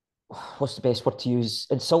 What's the best word to use?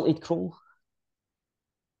 Insulted Kroll?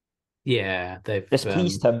 Yeah, they've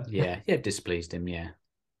displeased him. Yeah, displeased him, yeah.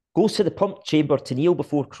 Goes to the pump chamber to kneel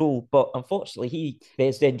before Kroll, but unfortunately he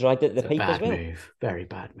is then dragged into the pipe as well. Bad move. Very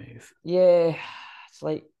bad move. Yeah, it's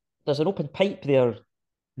like there's an open pipe there,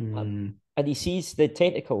 and he sees the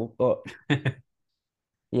tentacle, but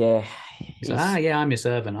yeah. He's like, yeah, I'm your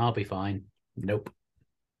servant, I'll be fine. Nope.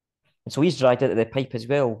 And so he's dragged into the pipe as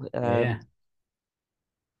well.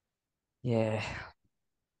 Yeah.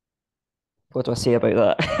 What do I say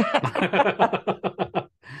about that?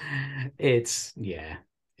 It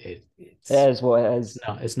is what it is.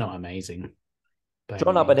 It's not amazing.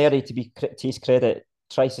 John Abernethy, to his credit,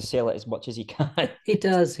 tries to sell it as much as he can. He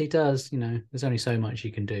does. You know, there's only so much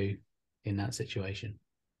you can do in that situation.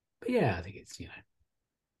 But yeah, I think it's, you know,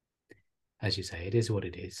 as you say, it is what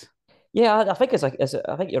it is. Yeah, I think I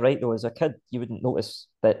think you're right though. As a kid, you wouldn't notice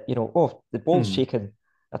that, you know, the ball's shaking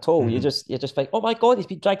at all. You just think, oh my God, he's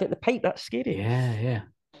been dragged at the pipe. That's scary. Yeah.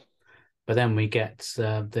 But then we get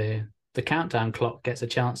the countdown clock gets a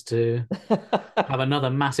chance to have another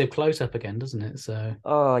massive close up again, doesn't it? So.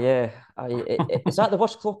 Oh yeah, is that the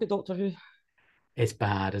worst clock at Doctor Who? It's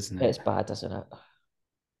bad, isn't it? It's bad, isn't it?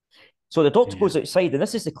 So the Doctor goes outside, and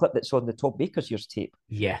this is the clip that's on the Tom Baker's Years tape.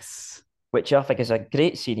 Yes. Which I think is a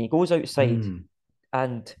great scene. He goes outside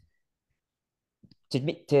and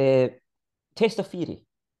to test a theory.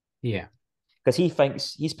 Yeah. Because he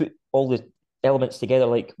thinks he's put all the elements together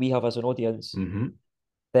like we have as an audience,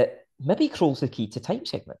 that maybe Kroll's the key to time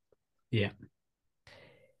segment. Yeah.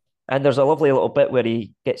 And there's a lovely little bit where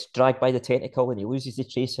he gets dragged by the tentacle and he loses the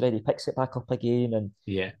tracer and he picks it back up again. And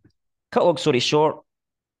cut long story short,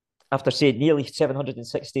 after saying nearly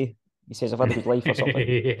 760, he says, I've had a good life or something.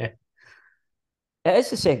 Yeah. It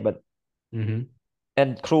is the segment.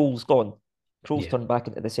 And Kroll's gone. Kroll's turned back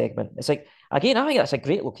into the segment. It's like, again, I think that's a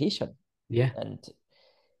great location. Yeah. And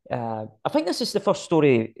I think this is the first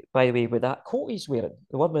story, by the way, with that coat he's wearing.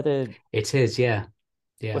 The one with the... It is, yeah.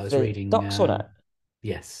 Yeah, I was reading... ducks on it.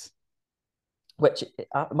 Yes. Which,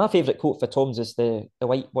 my favourite coat for Tom's is the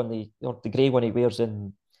white one, or the grey one he wears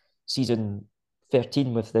in season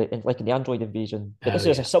 13 with in the Android invasion. But this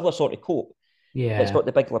is a similar sort of coat. Yeah. It's got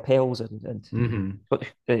the big lapels and got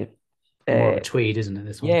the more of a tweed, isn't it,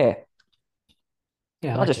 this one? Yeah.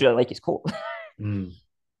 Yeah, I just really like his coat.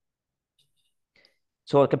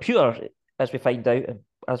 So the computer, as we find out, and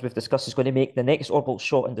as we've discussed, is going to make the next orbital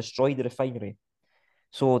shot and destroy the refinery.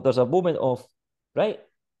 So there's a moment of, right,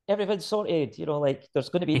 everything's sorted, you know, like there's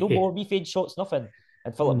going to be no more methane shots, nothing.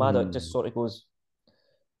 And Philip Maddock just sort of goes,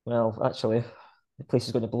 well, actually, the place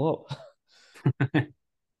is going to blow up.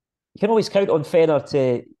 You can always count on Fenner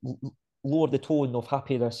to lower the tone of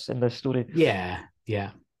happiness in this story. Yeah.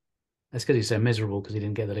 That's because he's so miserable because he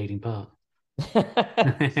didn't get the leading part.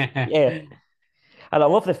 Yeah. And I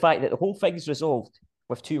love the fact that the whole thing's resolved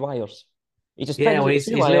with 2 wires. He just he's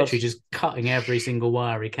literally just cutting every single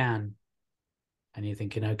wire he can. And you're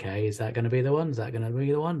thinking, okay, is that going to be the one? Is that going to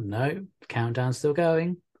be the one? No, countdown's still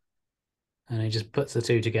going. And he just puts the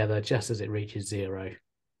 2 together just as it reaches 0.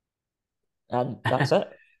 And that's it.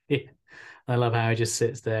 Yeah. I love how he just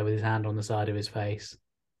sits there with his hand on the side of his face.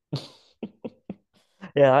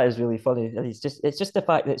 Yeah, that is really funny. And it's just the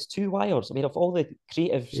fact that it's 2 wires. I mean, of all the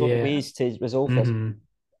creative sort of ways to resolve this, and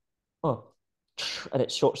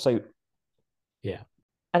it shorts out. Yeah.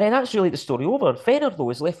 And then that's really the story over. Fenner, though,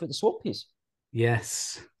 is left with the Swampies.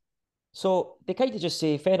 Yes. So they kind of just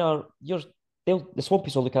say, Fenner, the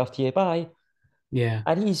Swampies will look after you, bye. Yeah.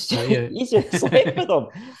 And he's just left with them.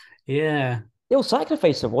 Yeah. They'll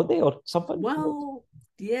sacrifice him, won't they, or something? Well,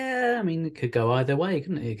 yeah. I mean, it could go either way,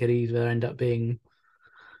 couldn't it? It could either end up being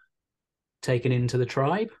taken into the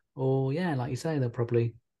tribe, or yeah, like you say, they'll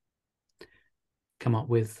probably come up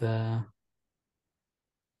with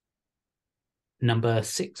number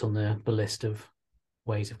 6 on the list of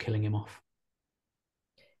ways of killing him off.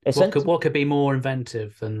 What could be more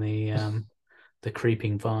inventive than the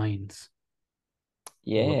creeping vines?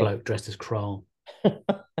 Yeah, or a bloke dressed as Kroll. You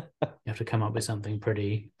have to come up with something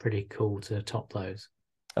pretty cool to top those.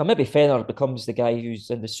 Or maybe Fenner becomes the guy who's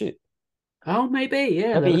in the suit. Oh, maybe,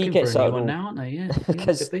 yeah. Maybe they're he looking gets for a that new one role. now, aren't they? Yeah,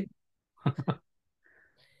 Because could be.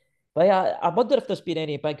 But yeah, I wonder if there's been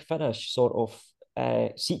any big finish sort of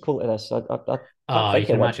sequel to this. I can't think you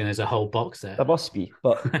can of one. imagine there's a whole box there. There must be,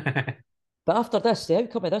 but after this, the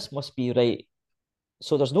outcome of this must be right.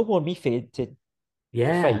 So there's no more methane to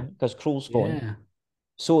refine because Kroll's gone. Yeah.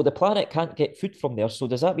 So the planet can't get food from there. So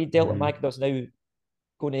does that mean Delta Magna's now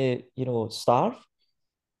going to, starve?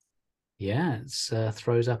 Yeah, it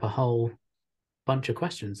throws up a whole bunch of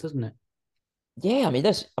questions, doesn't it? Yeah,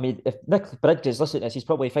 if Nick Briggs is listening to this, he's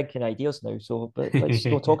probably thinking ideas now. So, but let's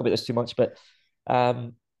not talk about this too much. But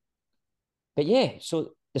yeah,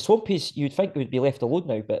 so the Swampies you'd think would be left alone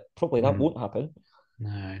now, but probably that won't happen.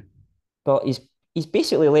 No. But he's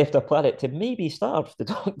basically left a planet to maybe starve the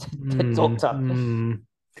Doctor.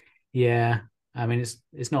 Yeah, I mean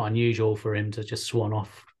it's not unusual for him to just swan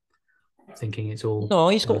off, thinking it's all. No,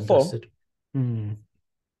 he's got form.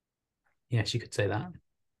 Yes, you could say that.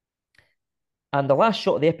 And the last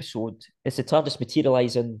shot of the episode is the TARDIS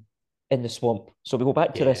materializing in the swamp. So we go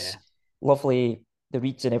back to this lovely, the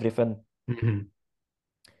reeds and everything. And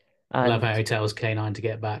I love how he tells K9 to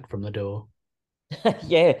get back from the door.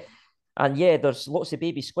 Yeah. And yeah, there's lots of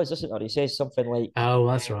baby squids, isn't there? He says something like... Oh,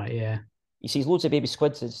 that's right, yeah. He sees loads of baby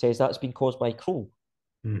squids and says that's been caused by Kroll.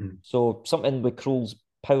 So something with Kroll's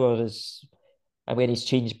power is... And when he's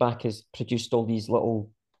changed back, has produced all these little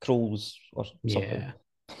Krolls or something. Yeah.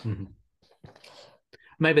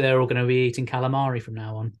 Maybe they're all going to be eating calamari from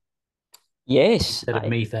now on. Yes. Instead of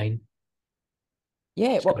methane.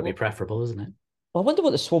 Yeah. It's got to be preferable, isn't it? Well, I wonder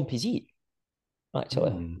what the Swampies eat,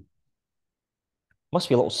 actually. Must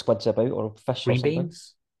be little squids about or fish Green or something.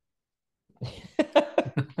 Beans.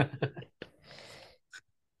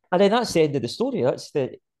 And then that's the end of the story.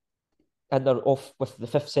 And they're off with the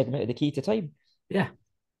 5th segment of The Key to Time. Yeah.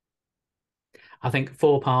 I think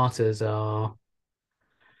 4-parters are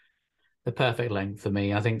the perfect length for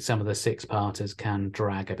me. I think some of the 6-parters can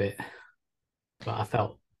drag a bit. But I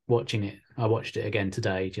felt I watched it again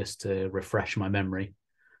today just to refresh my memory.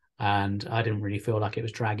 And I didn't really feel like it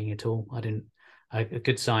was dragging at all. A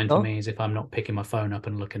good sign for me is if I'm not picking my phone up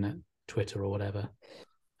and looking at Twitter or whatever.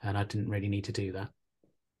 And I didn't really need to do that.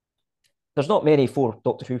 There's not many 4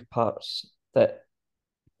 Doctor Who parts that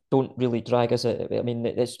don't really drag, is it? I mean,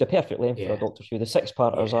 it's the perfect length for a Doctor Who. The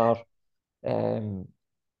 6-parters are, some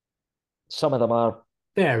of them are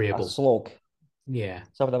variable. A slog. Yeah.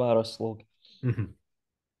 Some of them are a slog.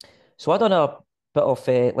 So I done a bit of,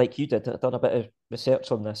 like you did, I done a bit of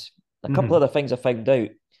research on this. A couple of the things I found out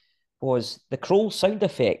was the Kroll sound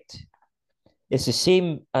effect is the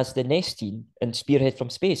same as the nesting in Spearhead from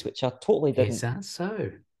Space, which I totally didn't. Is that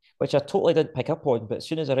so? Which I totally didn't pick up on, but as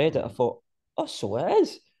soon as I read it, I thought, oh, so it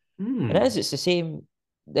is. And it is. It's the same.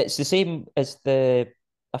 It's the same as the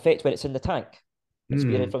effect when it's in the tank.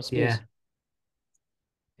 Spearhead from Space. Yeah.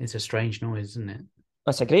 It's a strange noise, isn't it?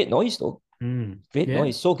 It's a great noise, though. Great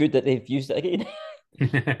noise. So good that they've used it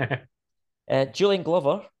again. Julian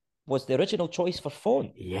Glover was the original choice for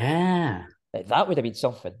Fawn. Yeah. That would have been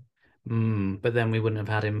something. But then we wouldn't have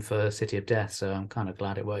had him for City of Death, so I'm kind of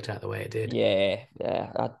glad it worked out the way it did. Yeah,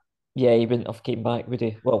 yeah, he wouldn't have came back, would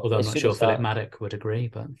he? Well, Although I'm as not soon sure as Philip that. Maddock would agree,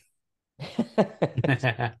 but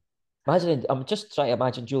Imagine, I'm just trying to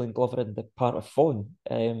imagine Julian Glover in the part of Fawn.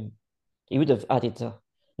 He would have added,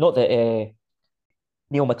 not that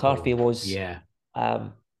Neil McCarthy yeah.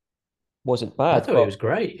 wasn't I bad, thought he but was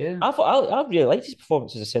great. Yeah. I really liked his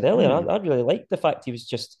performance, as I said earlier. Hmm. I really liked the fact he was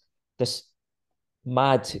just this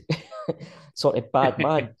mad, sort of bad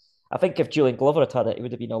man. I think if Julian Glover had it, it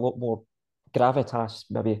would have been a lot more gravitas,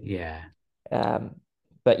 maybe. Yeah. Um,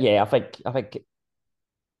 but yeah, I think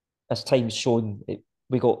as time's shown,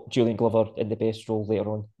 we got Julian Glover in the best role later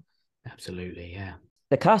on. Absolutely. Yeah.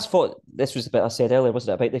 The cast thought this was the bit I said earlier,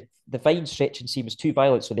 wasn't it? About the vine stretching scene was too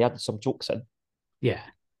violent, so they added some jokes in. Yeah.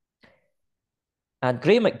 And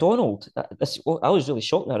Graham McDonald, I was really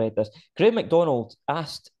shocked when I read this. Graham McDonald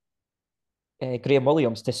asked Graham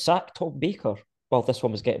Williams to sack Tom Baker while this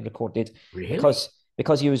one was getting recorded Really?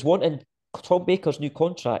 because he was wanting Tom Baker's new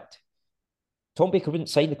contract. Tom Baker wouldn't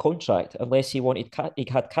sign the contract unless he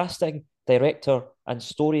had casting, director, and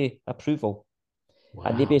story approval.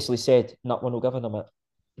 And they Wow. basically said, "Not one will give him it."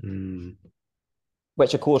 Mm.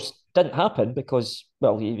 Which, of course, didn't happen because,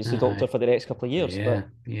 well, he was the No. Doctor for the next couple of years. Yeah. But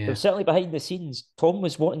there Yeah. was certainly behind the scenes, Tom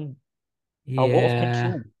was wanting a lot of Yeah.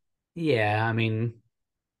 control. Yeah. I mean,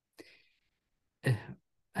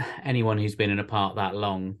 anyone who's been in a part that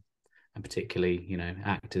long, and particularly,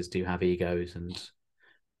 actors do have egos, and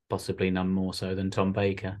possibly none more so than Tom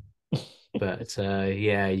Baker. But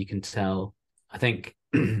yeah, you can tell. I think,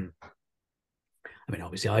 I mean,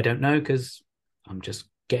 obviously, I don't know because I'm just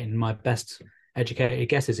getting my best educated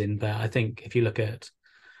guesses in. But I think if you look at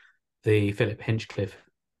the Philip Hinchcliffe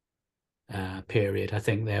period, I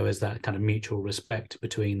think there was that kind of mutual respect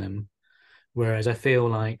between them. Whereas I feel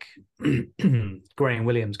like Graham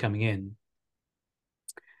Williams coming in,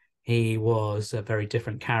 he was a very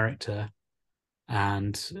different character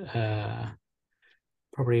and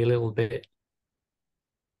probably a little bit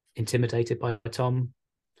intimidated by Tom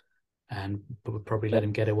and would probably let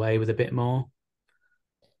him get away with a bit more.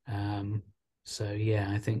 So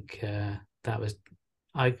yeah, I think that was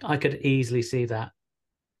I could easily see that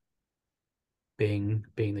being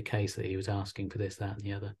the case, that he was asking for this, that, and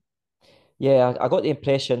the other. Yeah, I got the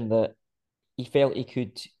impression that he felt he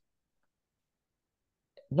could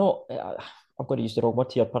not, I'm going to use the wrong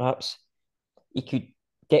word here, perhaps he could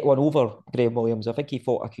get one over Graham Williams. I think he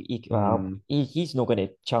thought he's not going to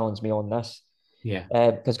challenge me on this. Yeah.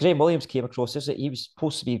 Because Graham Williams came across as he was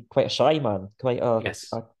supposed to be quite a shy man, Yes.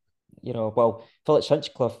 well, Philip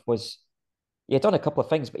Hinchcliffe he had done a couple of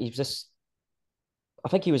things, but he was just, I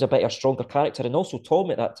think he was a better, stronger character. And also Tom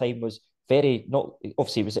at that time was not,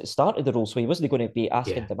 obviously he was at the start of the role, so he wasn't going to be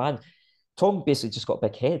asking Yeah. demand. Tom basically just got a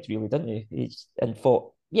big head, really, didn't he? And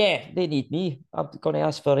thought, yeah, they need me. I'm going to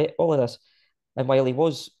ask for it, all of this. And while he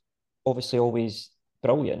was obviously always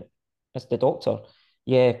brilliant as the Doctor,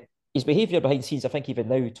 yeah, his behaviour behind the scenes, I think even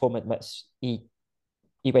now Tom admits he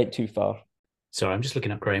went too far. Sorry, I'm just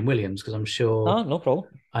looking up Graham Williams because I'm sure. Ah, no problem.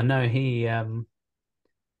 I know he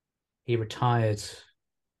retired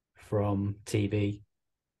from TV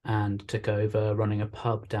and took over running a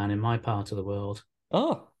pub down in my part of the world.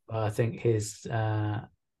 Oh, I think the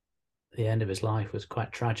end of his life was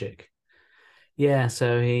quite tragic. Yeah,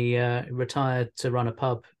 so he retired to run a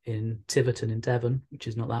pub in Tiverton in Devon, which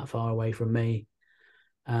is not that far away from me.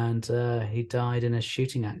 And he died in a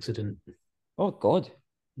shooting accident. oh God.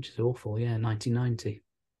 Which is awful, yeah, 1990.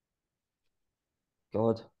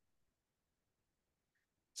 God.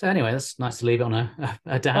 So anyway, that's nice to leave it on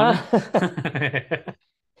a downer.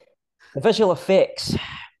 The visual effects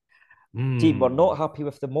team were not Mm. happy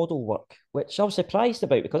with the model work, which I was surprised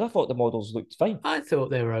about because I thought the models looked fine. I thought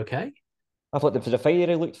they were okay. I thought the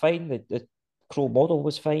refinery looked fine. The Kroll model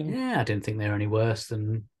was fine. Yeah, I didn't think they were any worse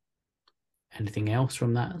than anything else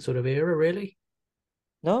from that sort of era, really.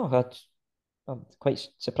 No, I'm quite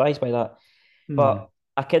surprised by that. But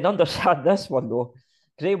I can understand this one though.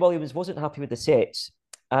 Graham Williams wasn't happy with the sets,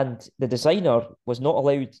 and the designer was not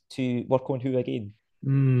allowed to work on Who again.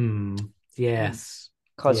 Yes.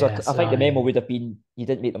 Because Yes, I think the memo would have been you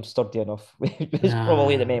didn't make them sturdy enough. It's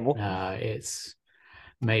probably the memo. No,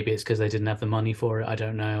 maybe it's because they didn't have the money for it. I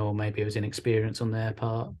don't know, or maybe it was inexperience on their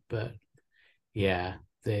part. But yeah,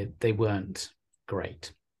 they weren't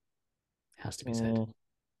great. It has to be said.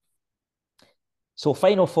 So,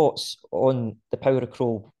 final thoughts on the Power of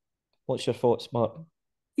Kroll. What's your thoughts, Mark?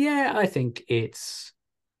 Yeah, I think it's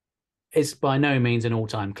by no means an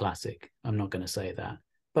all-time classic. I'm not going to say that.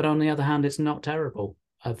 But on the other hand, it's not terrible.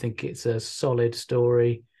 I think it's a solid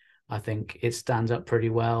story. I think it stands up pretty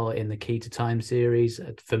well in the Key to Time series.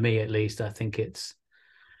 For me, at least, I think it's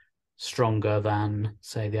stronger than,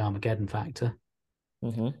 say, the Armageddon Factor.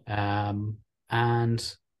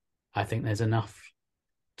 And I think there's enough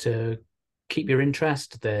to keep your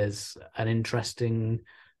interest. There's an interesting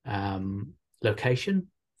location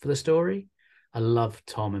for the story. I love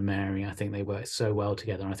Tom and Mary. I think they work so well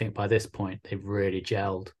together. And I think by this point, they've really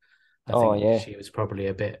gelled. I think she was probably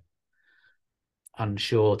a bit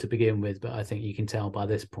unsure to begin with, but I think you can tell by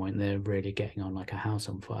this point they're really getting on like a house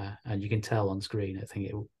on fire. And you can tell on screen, I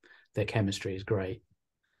think their chemistry is great.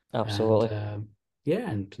 Absolutely. And,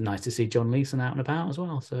 and nice to see John Leeson out and about as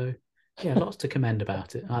well. So yeah, lots to commend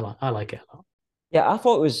about it. I like it a lot. Yeah, I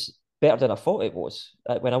thought it was better than I thought it was.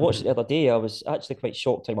 When I watched it the other day, I was actually quite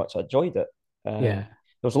shocked how much I enjoyed it. There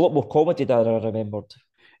was a lot more comedy than I remembered.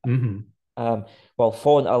 Well,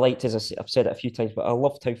 Fawn, I liked, as I've said it a few times, but I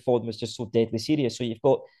loved how Fawn was just so deadly serious. So you've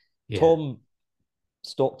got Tom's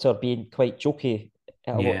Doctor being quite jokey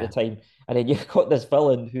a lot of the time, and then you've got this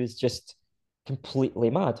villain who's just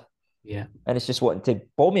completely mad. Yeah. And it's just wanting to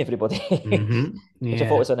bomb everybody, which I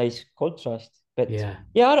thought was a nice contrast. But I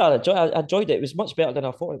enjoyed it. It was much better than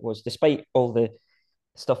I thought it was, despite all the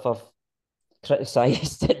stuff I've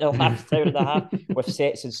criticised in the last hour and a half with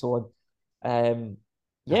sets and so on.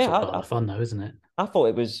 That's part of the fun, though, isn't it? I thought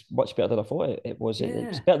it was much better than I thought it was. It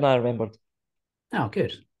was better than I remembered. Oh,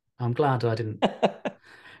 good. I'm glad I didn't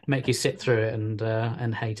make you sit through it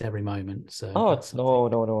and hate every moment. So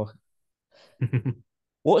no.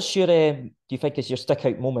 What's your do you think is your stick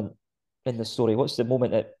out moment in the story? What's the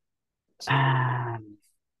moment that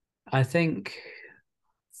I think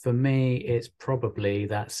for me it's probably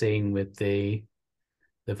that scene with the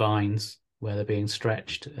vines where they're being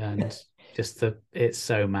stretched and just it's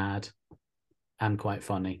so mad and quite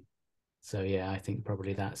funny. So yeah, I think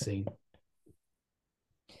probably that scene.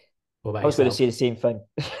 What about I was going to say the same thing.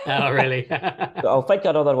 Oh, really? But I'll think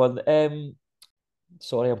of another one.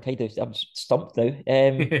 Sorry, I'm stumped now.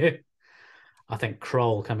 I think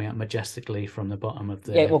Kroll coming out majestically from the bottom of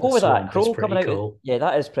the we'll go with that. Kroll coming out. Cool.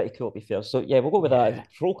 That is pretty cool, to be fair. So yeah, we'll go with that.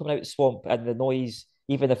 Kroll coming out of the swamp and the noise,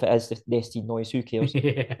 even if it is the nesting noise, who cares?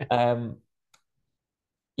 And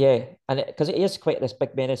because it is quite this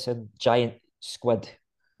big menacing giant squid.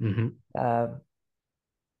 We'll go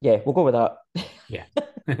with that. Yeah.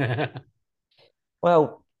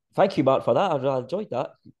 Well, thank you, Mark, for that. I really enjoyed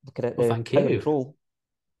that. Looking at thank you. Kroll.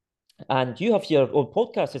 And you have your own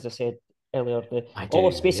podcast, as I said earlier, All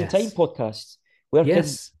of Space and Time podcast. Where can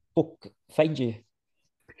folk find you?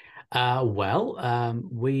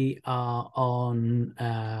 We are on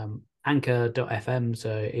anchor.fm.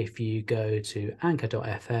 So if you go to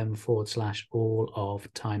anchor.fm/all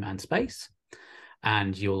of time and space,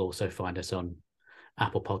 and you'll also find us on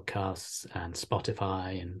Apple Podcasts and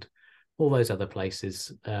Spotify and all those other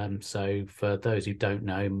places. So for those who don't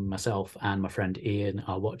know, myself and my friend Ian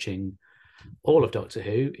are watching all of Doctor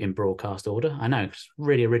Who in broadcast order. I know, it's a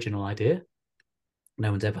really original idea.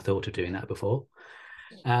 No one's ever thought of doing that before.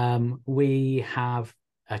 We have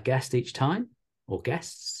a guest each time, or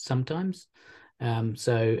guests sometimes.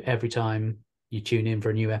 So every time you tune in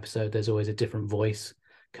for a new episode, there's always a different voice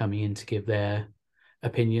coming in to give their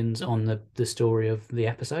opinions on the story of the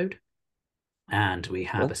episode. And we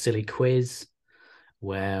have a silly quiz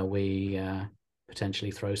where we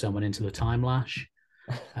potentially throw someone into the time lash.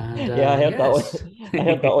 And, I heard that one. I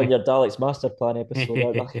heard that on your Daleks Master Plan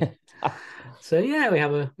episode. So yeah, we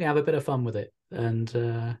have a bit of fun with it, and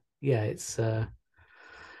it's going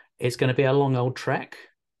to be a long old trek,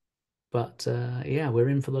 but we're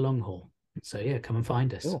in for the long haul. So yeah, come and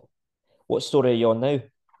find us. Cool. What story are you on now?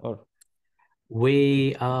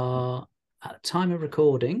 We are at time of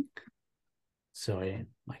recording. Sorry,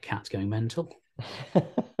 my cat's going mental.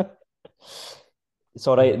 It's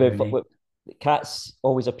all right. Cats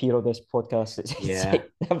always appear on this podcast.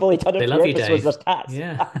 I've only done it for episodes. There's cats.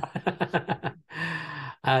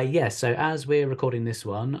 So as we're recording this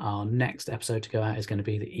one, our next episode to go out is going to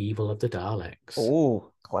be The Evil of the Daleks.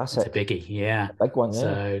 Oh, classic. It's a biggie, yeah. A big one,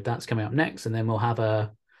 So that's coming up next, and then we'll have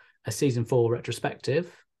a season 4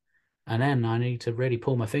 retrospective. And then I need to really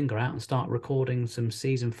pull my finger out and start recording some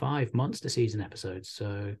season 5 monster season episodes.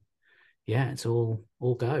 So yeah, it's all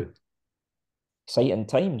go. Exciting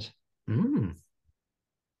times.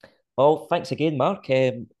 Well, thanks again, Mark.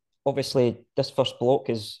 Obviously, this first block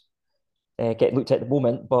is getting looked at the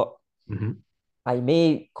moment, but I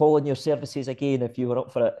may call on your services again if you were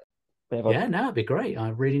up for it. Whenever. Yeah, no, it'd be great. I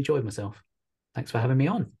really enjoyed myself. Thanks for having me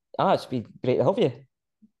on. It's been great to have you.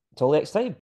 Until next time.